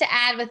else to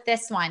add with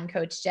this one,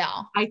 Coach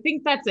Jill? I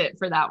think that's it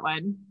for that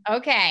one.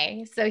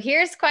 Okay. So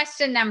here's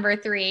question number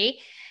 3.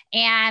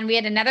 And we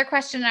had another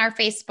question in our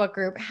Facebook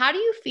group. How do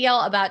you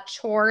feel about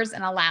chores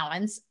and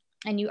allowance?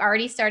 And you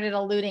already started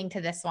alluding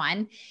to this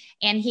one.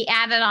 And he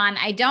added on,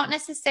 I don't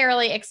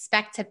necessarily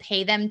expect to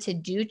pay them to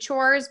do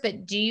chores,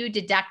 but do you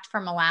deduct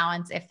from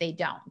allowance if they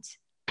don't?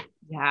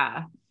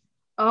 Yeah.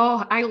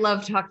 Oh, I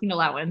love talking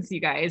allowance, you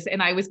guys.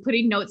 And I was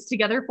putting notes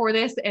together for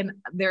this, and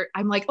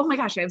I'm like, oh my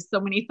gosh, I have so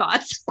many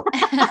thoughts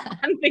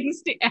and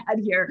things to add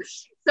here.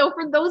 So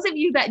for those of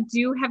you that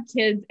do have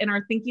kids and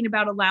are thinking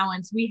about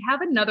allowance, we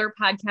have another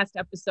podcast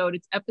episode.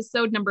 It's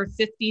episode number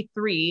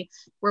 53,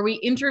 where we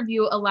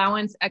interview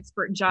allowance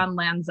expert John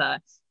Lanza.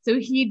 So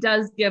he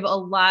does give a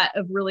lot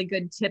of really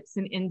good tips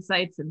and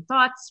insights and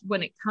thoughts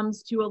when it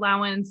comes to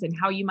allowance and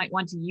how you might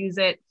want to use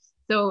it.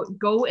 So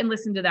go and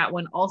listen to that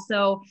one.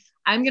 Also,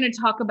 I'm going to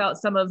talk about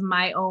some of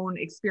my own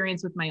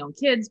experience with my own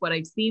kids, what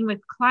I've seen with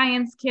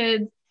clients'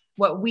 kids,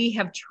 what we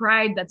have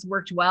tried that's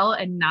worked well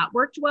and not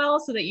worked well,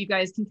 so that you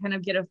guys can kind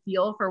of get a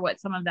feel for what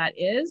some of that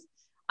is.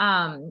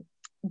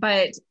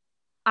 But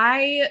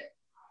I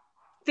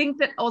think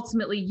that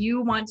ultimately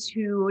you want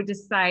to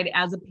decide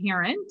as a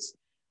parent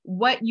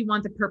what you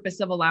want the purpose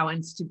of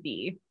allowance to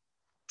be.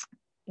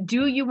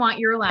 Do you want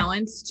your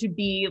allowance to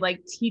be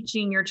like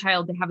teaching your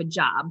child to have a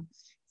job?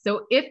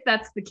 So if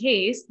that's the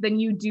case, then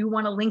you do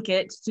want to link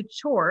it to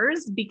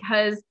chores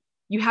because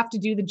you have to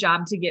do the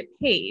job to get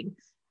paid.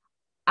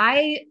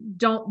 I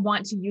don't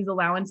want to use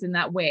allowance in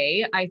that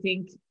way. I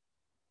think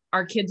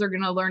our kids are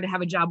going to learn to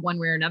have a job one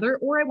way or another,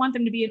 or I want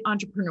them to be an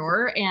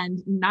entrepreneur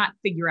and not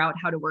figure out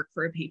how to work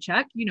for a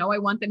paycheck. I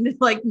want them to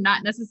like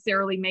not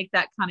necessarily make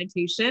that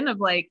connotation of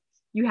like,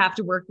 you have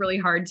to work really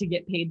hard to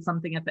get paid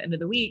something at the end of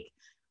the week.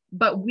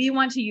 But we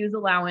want to use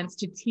allowance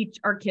to teach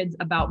our kids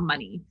about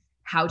money,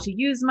 how to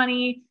use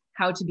money,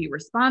 how to be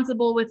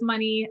responsible with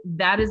money.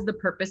 That is the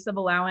purpose of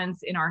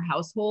allowance in our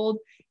household.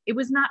 It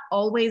was not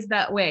always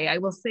that way. I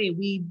will say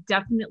we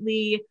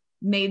definitely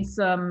made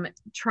some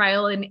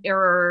trial and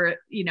error,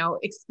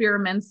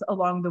 experiments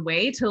along the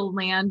way to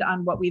land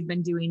on what we've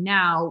been doing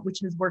now,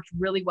 which has worked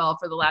really well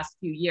for the last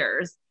few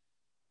years.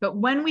 But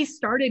when we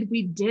started,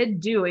 we did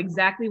do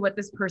exactly what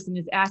this person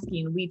is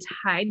asking. We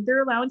tied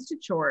their allowance to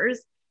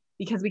chores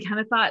because we kind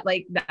of thought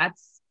like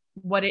that's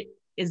what it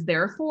is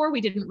there for.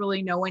 We didn't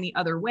really know any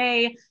other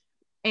way.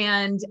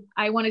 And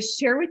I want to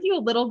share with you a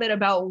little bit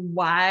about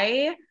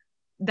why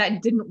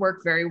that didn't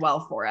work very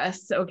well for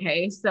us.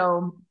 Okay.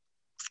 So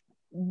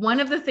one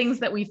of the things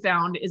that we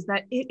found is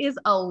that it is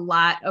a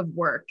lot of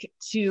work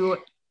to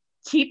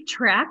keep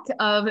track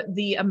of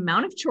the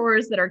amount of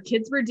chores that our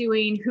kids were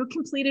doing, who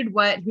completed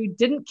what, who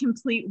didn't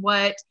complete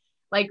what.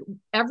 Like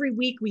every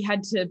week we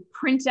had to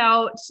print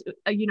out,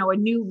 a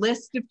new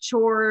list of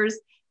chores,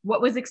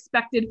 what was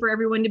expected for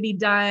everyone to be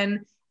done.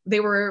 They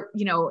were,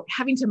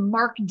 having to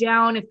mark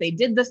down if they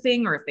did the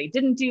thing or if they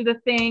didn't do the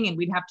thing. And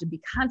we'd have to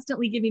be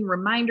constantly giving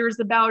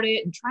reminders about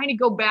it and trying to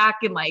go back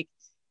and like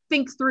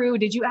think through,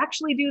 did you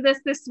actually do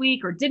this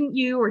week or didn't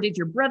you, or did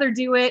your brother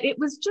do it? It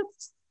was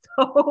just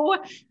so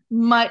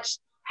much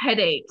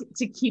headache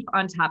to keep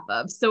on top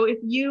of. So if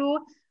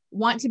you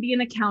want to be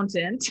an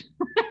accountant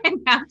and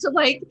have to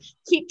like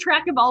keep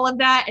track of all of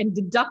that and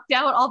deduct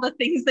out all the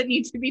things that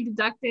need to be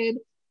deducted,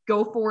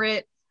 go for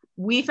it.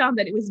 We found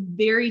that it was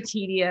very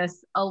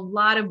tedious, a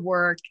lot of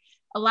work,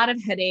 a lot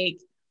of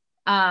headache.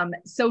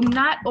 So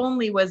not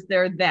only was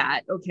there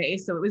that, okay,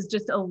 so it was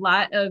just a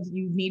lot of,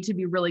 you need to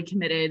be really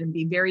committed and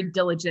be very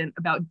diligent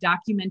about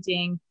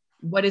documenting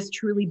what is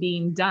truly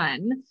being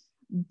done.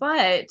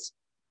 But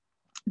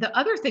the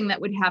other thing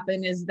that would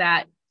happen is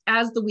that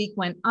as the week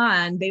went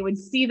on, they would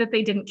see that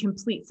they didn't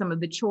complete some of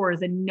the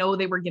chores and know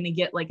they were going to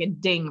get like a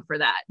ding for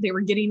that. They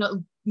were getting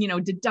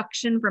a,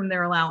 deduction from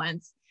their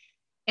allowance.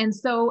 And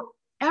so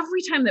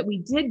every time that we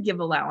did give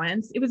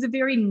allowance, it was a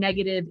very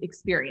negative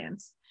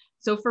experience.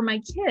 So for my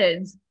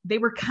kids, they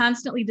were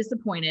constantly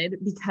disappointed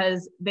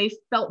because they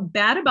felt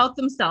bad about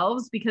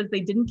themselves because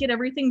they didn't get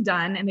everything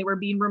done and they were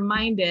being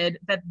reminded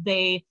that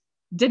they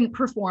didn't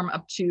perform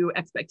up to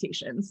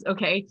expectations.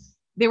 Okay.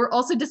 They were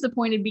also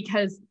disappointed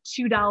because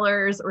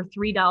 $2 or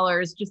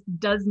 $3 just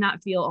does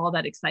not feel all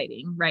that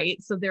exciting,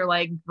 right? So they're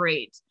like,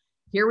 great,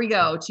 here we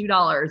go,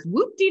 $2,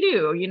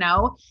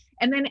 whoop-de-doo,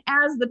 And then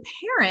as the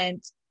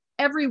parent,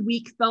 every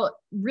week felt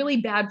really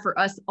bad for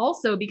us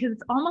also, because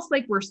it's almost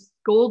like we're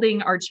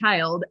scolding our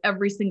child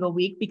every single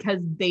week because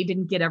they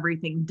didn't get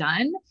everything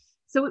done.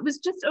 So it was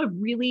just a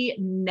really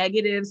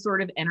negative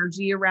sort of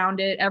energy around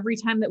it. Every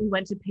time that we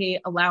went to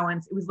pay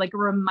allowance, it was like a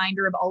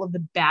reminder of all of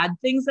the bad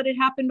things that had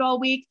happened all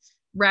week,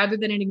 rather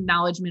than an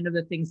acknowledgement of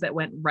the things that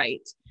went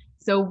right.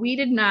 So we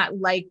did not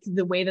like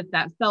the way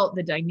that felt,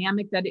 the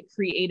dynamic that it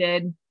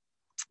created.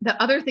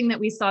 The other thing that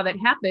we saw that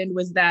happened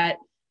was that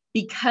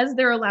because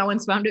their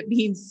allowance wound up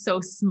being so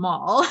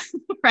small,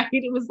 right?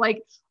 It was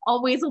like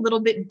always a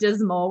little bit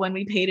dismal when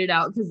we paid it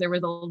out because there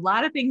was a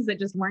lot of things that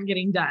just weren't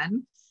getting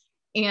done.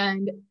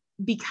 And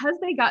because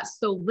they got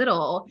so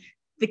little,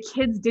 the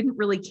kids didn't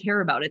really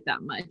care about it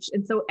that much.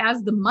 And so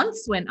as the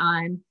months went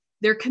on,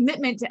 their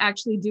commitment to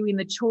actually doing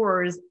the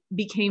chores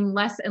became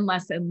less and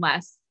less and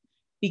less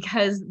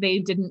because they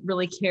didn't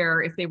really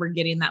care if they were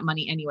getting that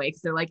money anyway.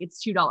 Because they're like,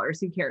 it's $2,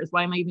 who cares?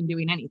 Why am I even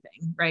doing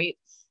anything, right?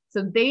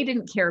 So they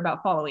didn't care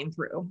about following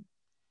through.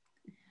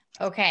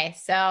 Okay.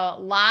 So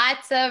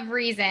lots of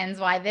reasons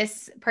why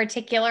this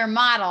particular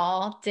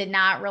model did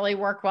not really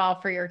work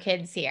well for your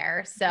kids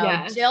here. So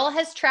yes. Jill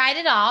has tried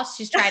it all.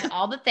 She's tried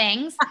all the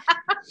things.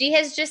 She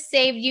has just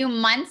saved you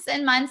months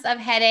and months of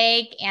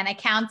headache and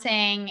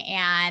accounting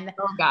and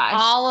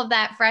all of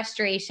that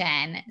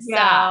frustration.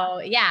 Yeah. So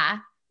yeah.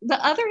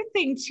 The other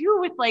thing too,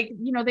 with like,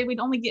 they would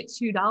only get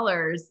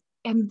 $2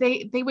 and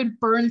they would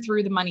burn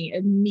through the money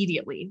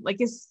immediately,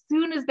 like as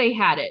soon as they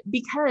had it,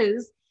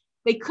 because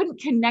they couldn't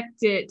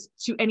connect it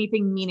to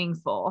anything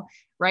meaningful,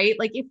 right?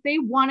 Like if they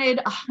wanted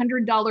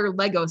 $100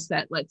 Lego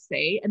set, let's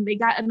say, and they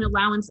got an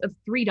allowance of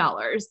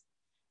 $3,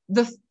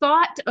 the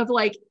thought of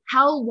like,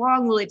 how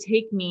long will it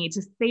take me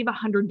to save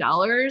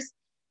 $100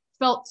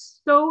 felt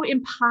so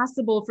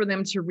impossible for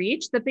them to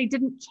reach that they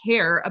didn't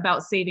care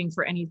about saving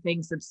for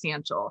anything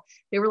substantial.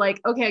 They were like,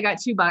 okay, I got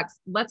 $2.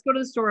 Let's go to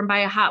the store and buy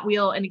a Hot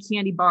Wheel and a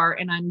candy bar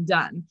and I'm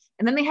done.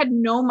 And then they had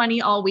no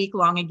money all week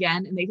long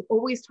again. And they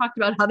always talked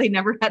about how they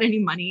never had any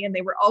money and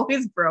they were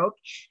always broke.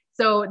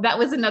 So that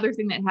was another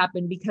thing that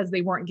happened because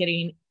they weren't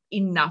getting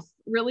enough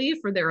really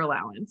for their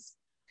allowance.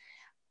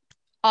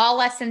 All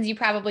lessons you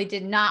probably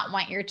did not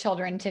want your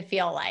children to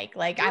feel like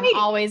right. I'm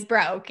always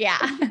broke. Yeah.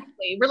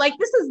 Exactly. We're like,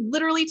 this is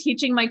literally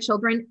teaching my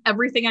children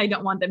everything I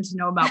don't want them to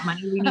know about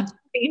money. We need to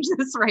change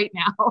this right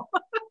now.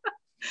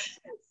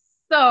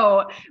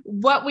 So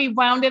what we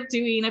wound up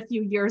doing a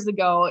few years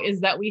ago is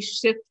that we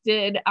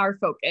shifted our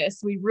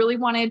focus. We really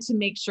wanted to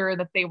make sure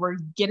that they were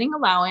getting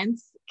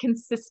allowance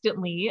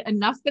consistently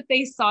enough that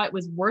they saw it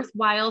was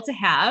worthwhile to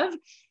have.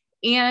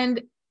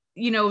 And,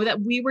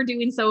 that we were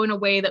doing so in a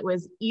way that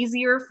was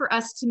easier for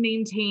us to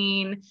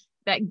maintain,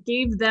 that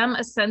gave them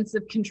a sense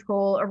of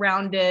control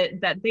around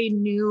it, that they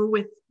knew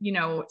with,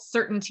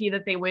 certainty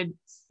that they would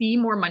see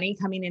more money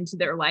coming into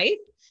their life.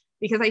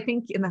 Because I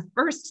think in the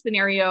first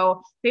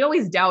scenario, they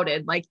always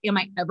doubted, like, am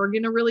I ever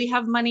going to really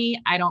have money?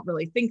 I don't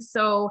really think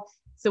so.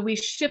 So we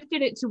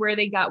shifted it to where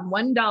they got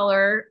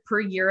 $1 per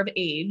year of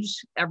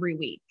age every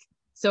week.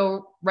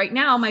 So right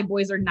now, my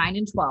boys are 9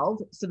 and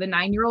 12. So the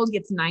 9-year-old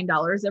gets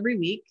 $9 every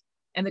week,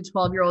 and the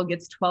 12-year-old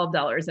gets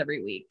 $12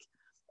 every week.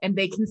 And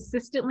they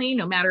consistently,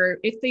 no matter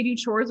if they do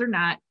chores or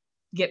not,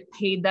 get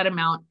paid that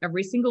amount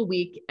every single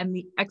week. And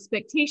the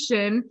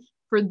expectation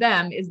for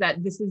them is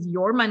that this is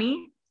your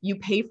money. You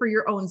pay for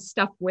your own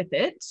stuff with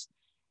it.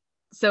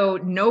 So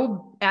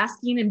no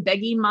asking and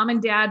begging mom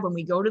and dad when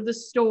we go to the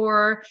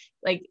store.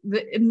 Like,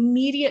 the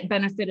immediate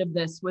benefit of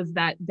this was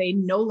that they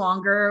no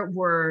longer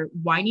were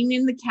whining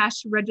in the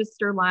cash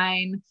register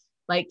line.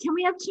 Like, can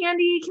we have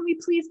candy? Can we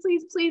please,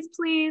 please, please,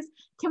 please?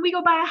 Can we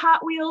go buy a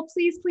Hot Wheel?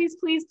 Please, please,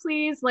 please,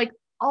 please. Like,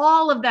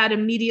 all of that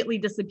immediately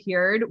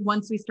disappeared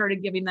once we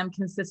started giving them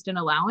consistent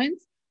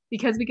allowance,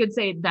 because we could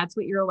say, that's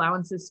what your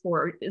allowance is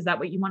for. Is that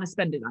what you want to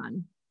spend it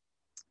on?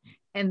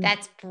 And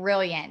that's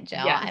brilliant,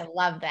 Jill. Yes. I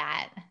love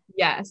that.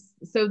 Yes.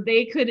 So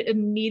they could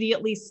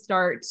immediately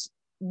start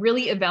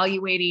really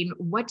evaluating,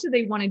 what do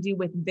they want to do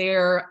with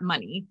their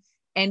money?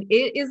 And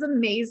it is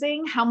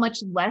amazing how much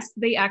less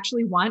they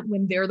actually want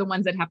when they're the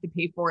ones that have to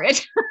pay for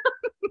it.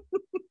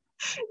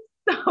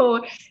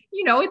 So,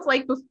 it's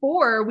like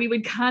before we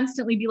would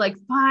constantly be like,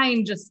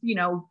 fine, just,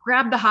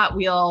 grab the Hot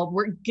Wheel,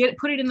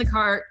 put it in the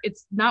cart.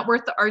 It's not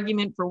worth the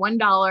argument for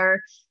 $1.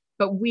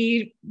 But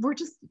we're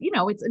just,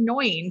 it's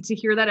annoying to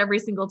hear that every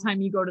single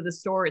time you go to the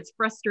store. It's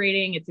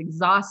frustrating. It's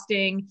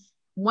exhausting.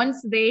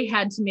 Once they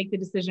had to make the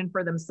decision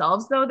for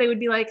themselves, though, they would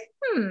be like,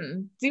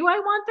 do I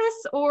want this?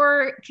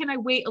 Or can I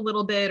wait a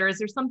little bit? Or is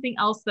there something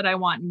else that I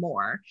want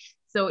more?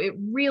 So it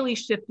really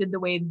shifted the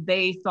way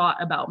they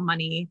thought about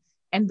money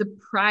and the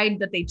pride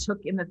that they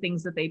took in the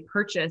things that they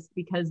purchased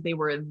because they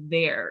were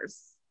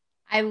theirs.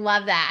 I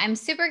love that. I'm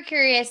super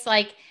curious,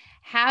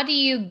 how do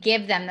you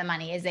give them the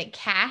money? Is it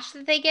cash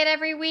that they get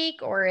every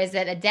week, or is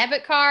it a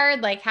debit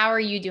card? Like, how are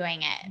you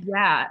doing it?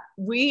 Yeah,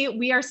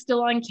 we are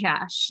still on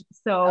cash.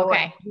 So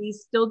okay. We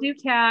still do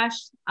cash.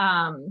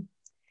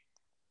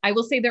 I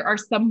will say there are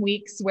some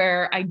weeks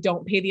where I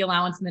don't pay the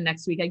allowance, and the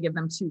next week I give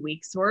them 2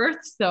 weeks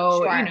worth.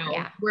 So,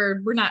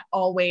 sure, we're not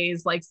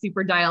always like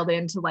super dialed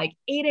into like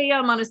 8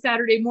 a.m. on a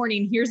Saturday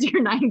morning, here's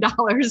your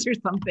 $9 or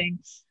something.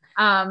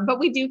 But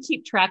we do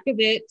keep track of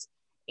it.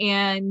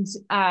 And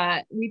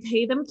we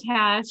pay them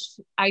cash.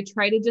 I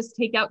try to just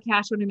take out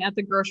cash when I'm at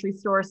the grocery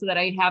store so that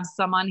I have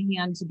some on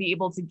hand to be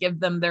able to give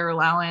them their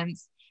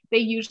allowance. They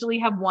usually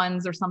have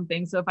ones or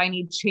something. So if I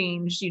need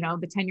change, the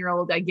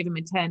 10-year-old, I give him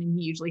a 10 and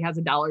he usually has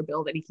a $1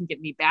 bill that he can give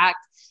me back.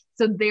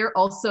 So they're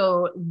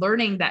also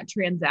learning that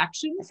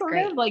transaction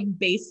of like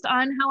based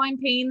on how I'm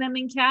paying them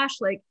in cash.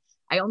 Like,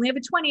 I only have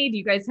a 20. Do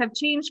you guys have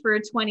change for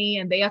a 20?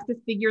 And they have to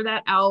figure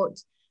that out.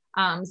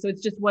 So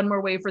it's just one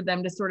more way for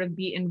them to sort of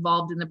be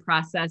involved in the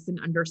process and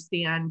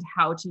understand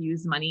how to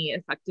use money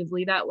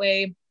effectively that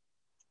way.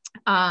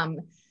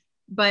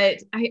 But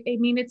I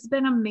mean, it's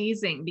been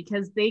amazing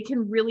because they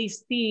can really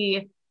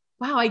see,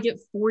 wow, I get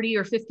 $40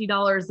 or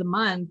 $50 a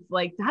month.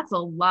 Like, that's a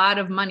lot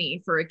of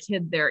money for a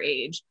kid their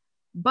age.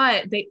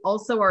 But they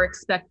also are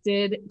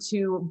expected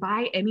to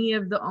buy any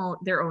of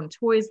their own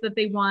toys that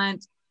they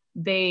want.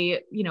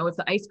 They, if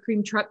the ice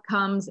cream truck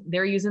comes,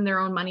 they're using their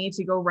own money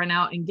to go run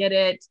out and get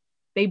it.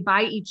 They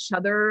buy each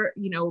other,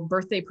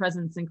 birthday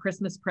presents and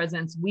Christmas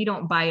presents. We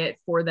don't buy it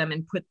for them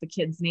and put the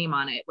kid's name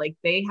on it. Like,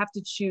 they have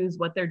to choose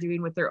what they're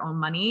doing with their own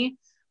money.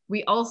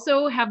 We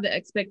also have the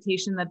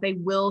expectation that they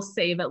will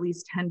save at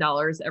least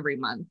 $10 every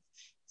month.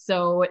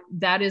 So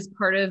that is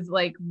part of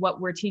like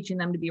what we're teaching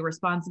them to be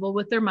responsible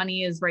with their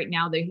money is right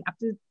now they have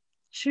to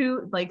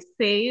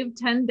save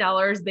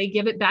 $10. They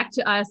give it back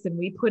to us and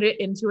we put it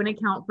into an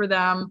account for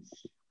them.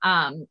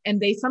 And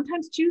they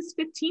sometimes choose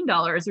 $15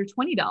 or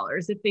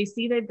 $20. If they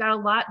see they've got a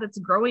lot that's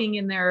growing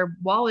in their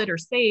wallet or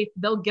safe,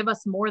 they'll give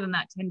us more than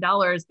that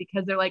 $10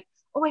 because they're like,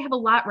 oh, I have a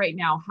lot right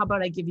now. How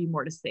about I give you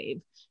more to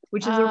save?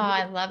 Which is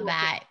I love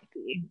that.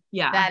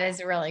 Yeah. That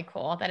is really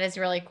cool. That is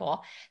really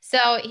cool.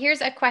 So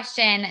here's a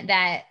question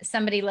that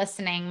somebody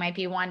listening might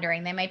be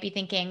wondering. They might be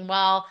thinking,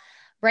 well,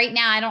 right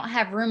now I don't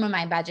have room in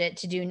my budget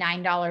to do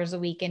 $9 a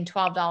week and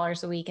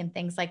 $12 a week and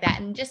things like that.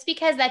 And just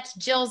because that's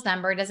Jill's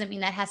number doesn't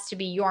mean that has to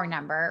be your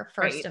number,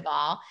 first of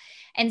all.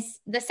 And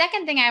the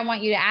second thing I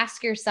want you to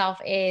ask yourself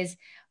is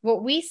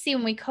what we see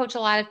when we coach a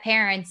lot of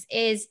parents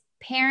is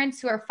parents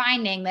who are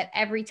finding that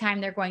every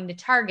time they're going to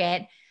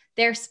Target,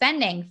 they're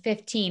spending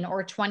 $15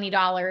 or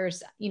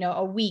 $20,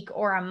 a week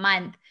or a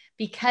month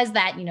because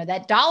that,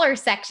 that dollar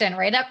section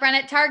right up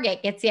front at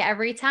Target gets you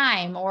every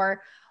time,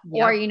 or,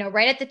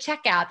 right at the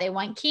checkout, they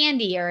want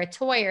candy or a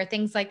toy or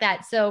things like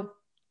that. So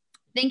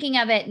thinking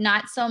of it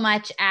not so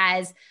much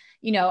as,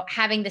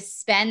 having to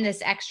spend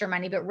this extra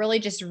money, but really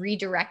just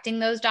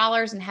redirecting those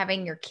dollars and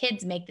having your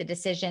kids make the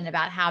decision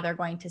about how they're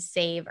going to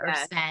save or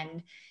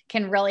spend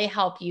can really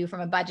help you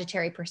from a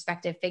budgetary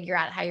perspective, figure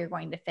out how you're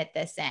going to fit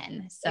this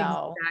in.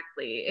 So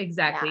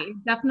exactly. Yeah.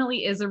 It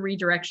definitely is a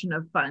redirection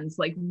of funds.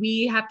 Like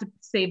we have to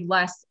save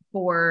less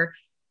for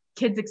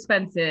kids'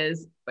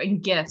 expenses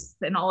and gifts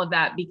and all of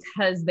that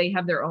because they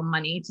have their own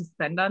money to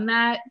spend on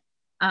that.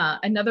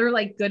 Another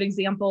like good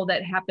example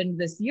that happened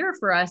this year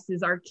for us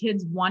is our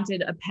kids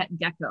wanted a pet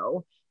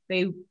gecko.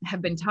 They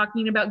have been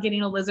talking about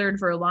getting a lizard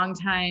for a long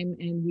time.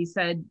 And we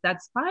said,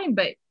 that's fine.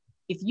 But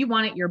if you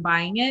want it, you're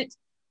buying it.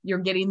 You're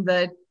getting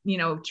the,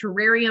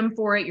 terrarium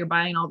for it. You're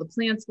buying all the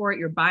plants for it.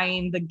 You're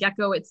buying the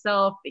gecko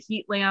itself, the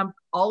heat lamp,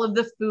 all of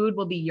the food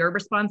will be your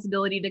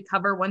responsibility to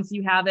cover once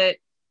you have it.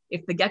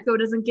 If the gecko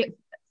doesn't get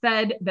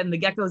fed, then the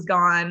gecko's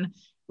gone.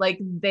 Like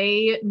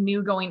they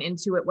knew going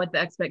into it what the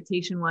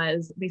expectation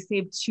was. They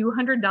saved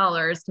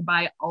 $200 to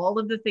buy all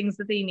of the things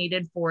that they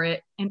needed for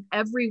it. And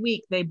every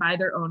week they buy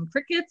their own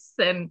crickets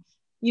and,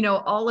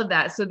 all of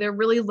that. So they're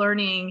really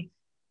learning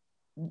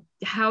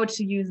how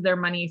to use their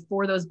money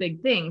for those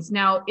big things.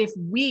 Now, if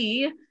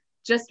we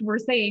just were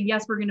saying,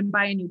 yes, we're going to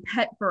buy a new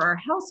pet for our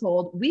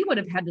household, we would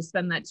have had to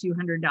spend that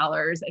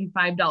 $200 and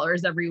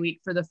 $5 every week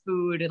for the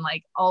food and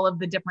like all of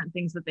the different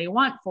things that they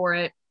want for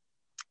it.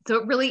 So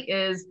it really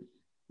is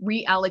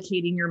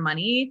reallocating your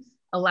money,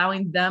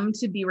 allowing them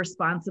to be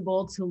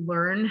responsible to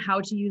learn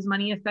how to use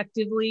money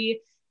effectively.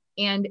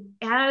 And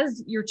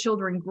as your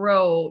children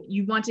grow,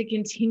 you want to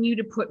continue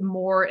to put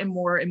more and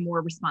more and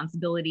more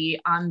responsibility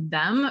on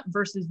them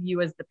versus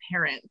you as the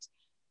parent.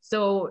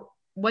 So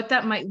what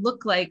that might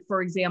look like,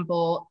 for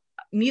example,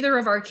 neither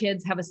of our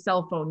kids have a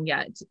cell phone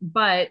yet,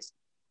 but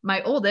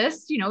my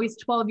oldest, he's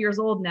 12 years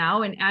old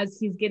now. And as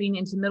he's getting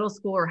into middle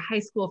school or high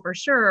school for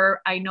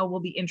sure, I know we'll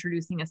be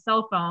introducing a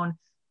cell phone.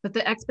 But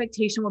the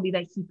expectation will be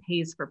that he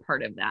pays for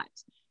part of that.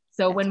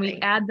 So when we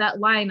add that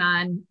line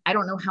on, I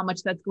don't know how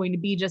much that's going to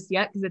be just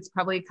yet, because it's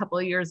probably a couple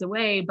of years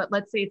away, but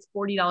let's say it's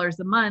 $40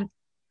 a month.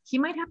 He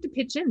might have to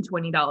pitch in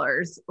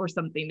 $20 or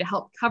something to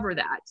help cover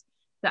that.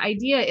 The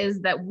idea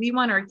is that we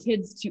want our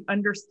kids to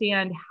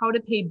understand how to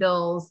pay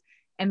bills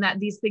and that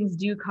these things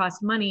do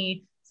cost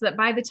money so that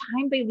by the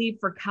time they leave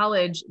for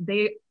college,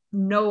 they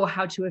know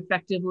how to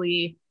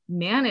effectively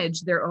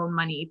manage their own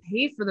money,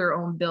 pay for their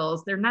own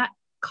bills. They're not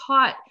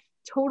caught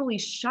totally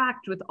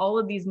shocked with all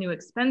of these new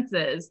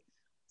expenses.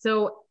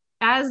 So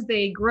as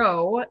they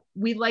grow,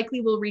 we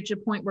likely will reach a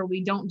point where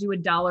we don't do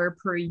 $1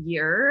 per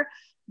year,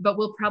 but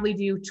we'll probably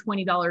do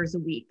 $20 a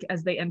week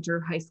as they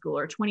enter high school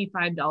or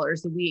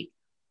 $25 a week.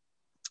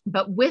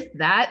 But with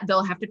that,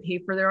 they'll have to pay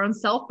for their own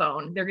cell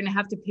phone. They're going to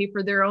have to pay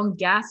for their own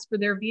gas for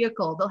their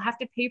vehicle. They'll have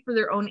to pay for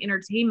their own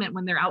entertainment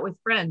when they're out with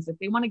friends. If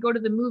they want to go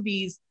to the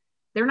movies,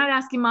 they're not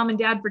asking mom and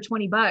dad for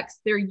 $20.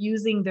 They're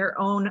using their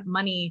own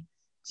money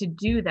to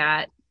do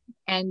that.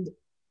 And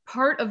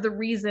part of the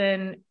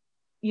reason,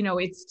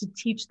 it's to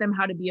teach them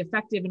how to be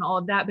effective and all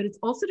of that, but it's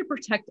also to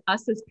protect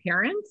us as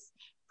parents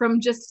from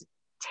just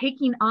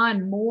taking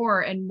on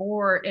more and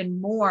more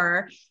and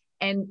more.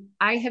 And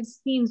I have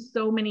seen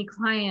so many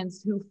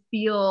clients who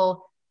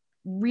feel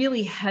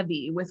really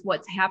heavy with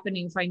what's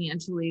happening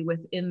financially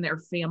within their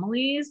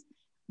families,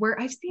 where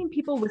I've seen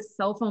people with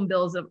cell phone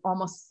bills of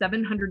almost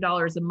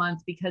 $700 a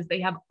month because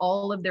they have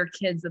all of their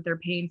kids that they're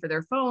paying for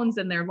their phones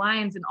and their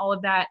lines and all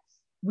of that.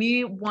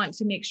 We want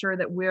to make sure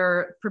that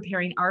we're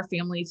preparing our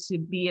families to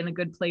be in a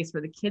good place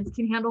where the kids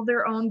can handle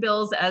their own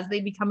bills as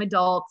they become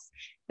adults,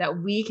 that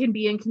we can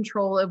be in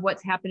control of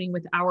what's happening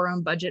with our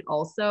own budget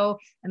also.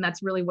 And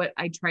that's really what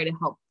I try to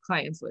help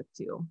clients with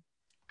too.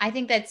 I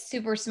think that's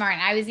super smart.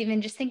 And I was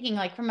even just thinking,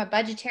 like, from a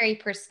budgetary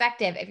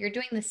perspective, if you're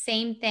doing the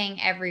same thing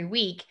every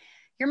week,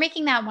 you're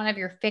making that one of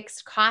your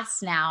fixed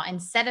costs now,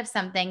 instead of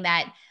something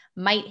that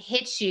might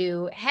hit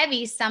you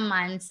heavy some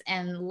months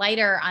and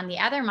lighter on the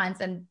other months.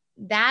 And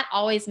that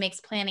always makes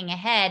planning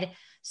ahead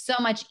so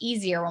much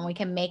easier when we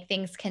can make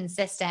things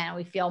consistent.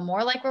 We feel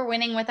more like we're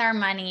winning with our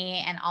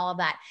money and all of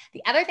that.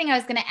 The other thing I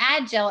was going to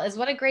add, Jill, is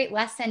what a great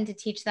lesson to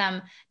teach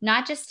them,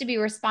 not just to be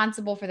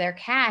responsible for their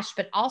cash,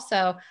 but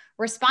also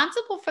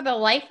responsible for the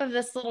life of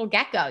this little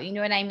gecko. You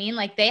know what I mean?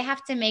 Like, they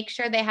have to make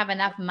sure they have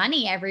enough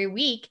money every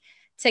week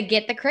to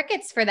get the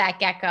crickets for that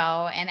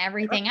gecko and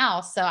everything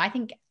else. So I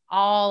think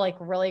all like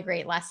really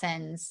great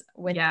lessons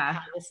with how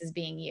this is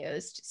being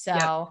used.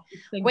 So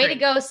way to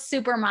go,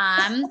 super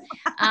mom.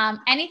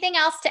 Anything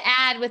else to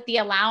add with the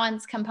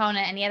allowance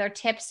component? Any other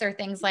tips or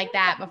things like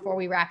that before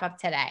we wrap up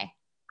today?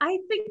 I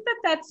think that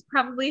that's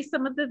probably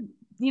some of the,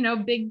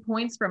 big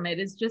points from it,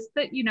 is just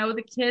that,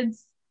 the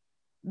kids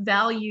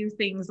value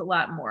things a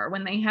lot more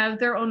when they have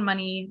their own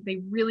money.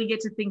 They really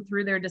get to think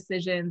through their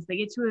decisions. They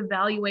get to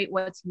evaluate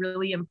what's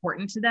really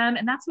important to them.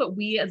 And that's what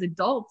we as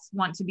adults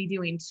want to be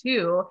doing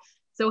too.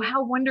 So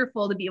how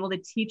wonderful to be able to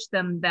teach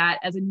them that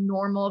as a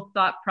normal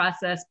thought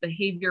process,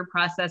 behavior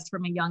process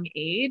from a young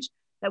age,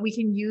 that we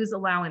can use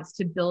allowance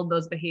to build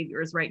those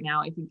behaviors right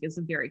now, I think is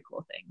a very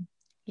cool thing.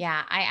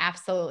 Yeah, I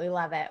absolutely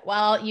love it.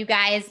 Well, you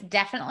guys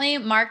definitely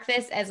mark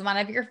this as one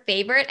of your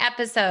favorite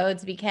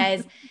episodes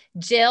because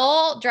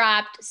Jill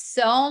dropped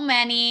so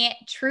many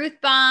truth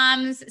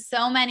bombs,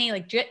 so many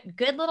like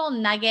good little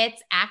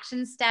nuggets,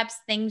 action steps,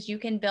 things you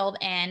can build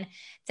in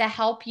to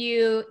help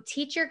you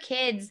teach your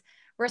kids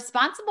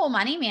responsible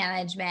money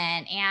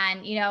management.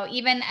 And,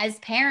 even as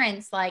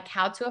parents, like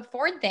how to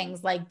afford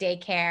things like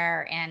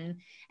daycare and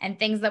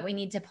things that we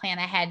need to plan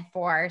ahead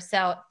for.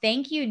 So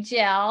thank you,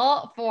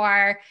 Jill,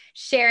 for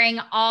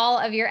sharing all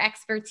of your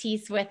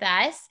expertise with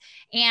us.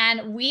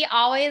 And we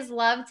always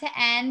love to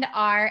end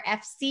our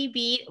FC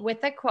Beat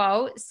with a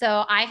quote.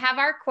 So I have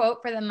our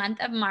quote for the month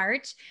of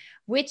March,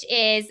 which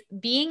is,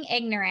 being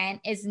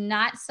ignorant is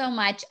not so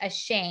much a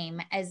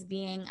shame as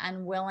being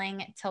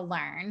unwilling to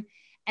learn.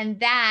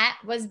 And that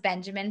was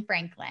Benjamin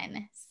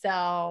Franklin.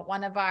 So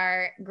one of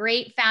our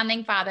great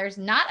founding fathers,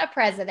 not a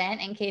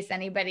president, in case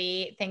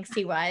anybody thinks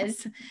he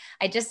was.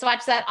 I just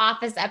watched that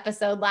Office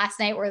episode last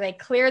night where they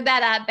cleared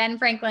that up. Ben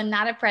Franklin,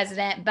 not a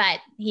president, but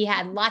he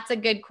had lots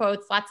of good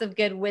quotes, lots of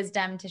good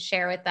wisdom to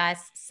share with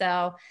us.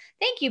 So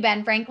thank you,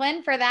 Ben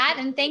Franklin, for that.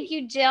 And thank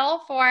you, Jill,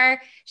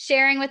 for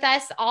sharing with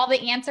us all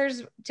the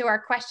answers to our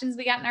questions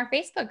we got in our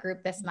Facebook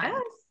group this month.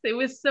 Yes, it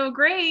was so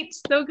great.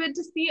 So good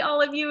to see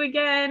all of you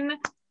again.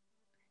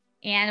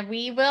 And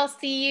we will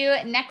see you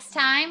next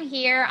time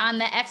here on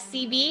the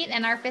FC Beat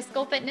and our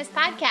Fiscal Fitness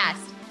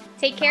Podcast.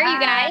 Take care, you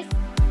guys.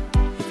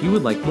 If you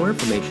would like more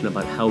information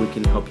about how we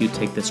can help you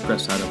take the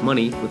stress out of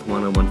money with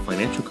one-on-one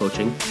financial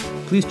coaching,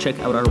 please check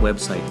out our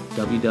website,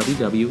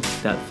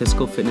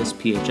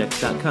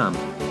 www.fiscalfitnessphx.com.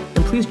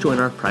 And please join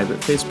our private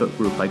Facebook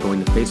group by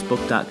going to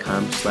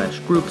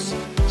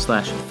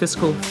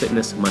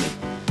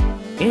facebook.com/groups/fiscalfitnessmoney.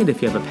 And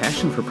if you have a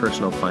passion for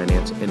personal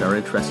finance and are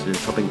interested in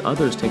helping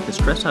others take the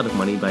stress out of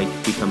money by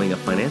becoming a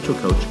financial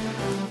coach,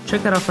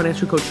 check out our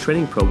financial coach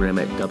training program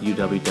at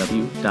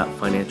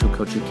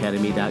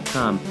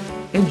www.financialcoachacademy.com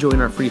and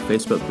join our free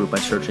Facebook group by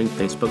searching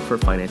Facebook for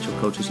Financial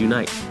Coaches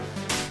Unite.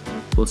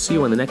 We'll see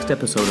you on the next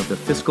episode of the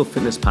Fiscal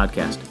Fitness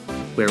Podcast,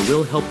 where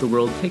we'll help the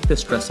world take the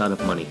stress out of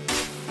money.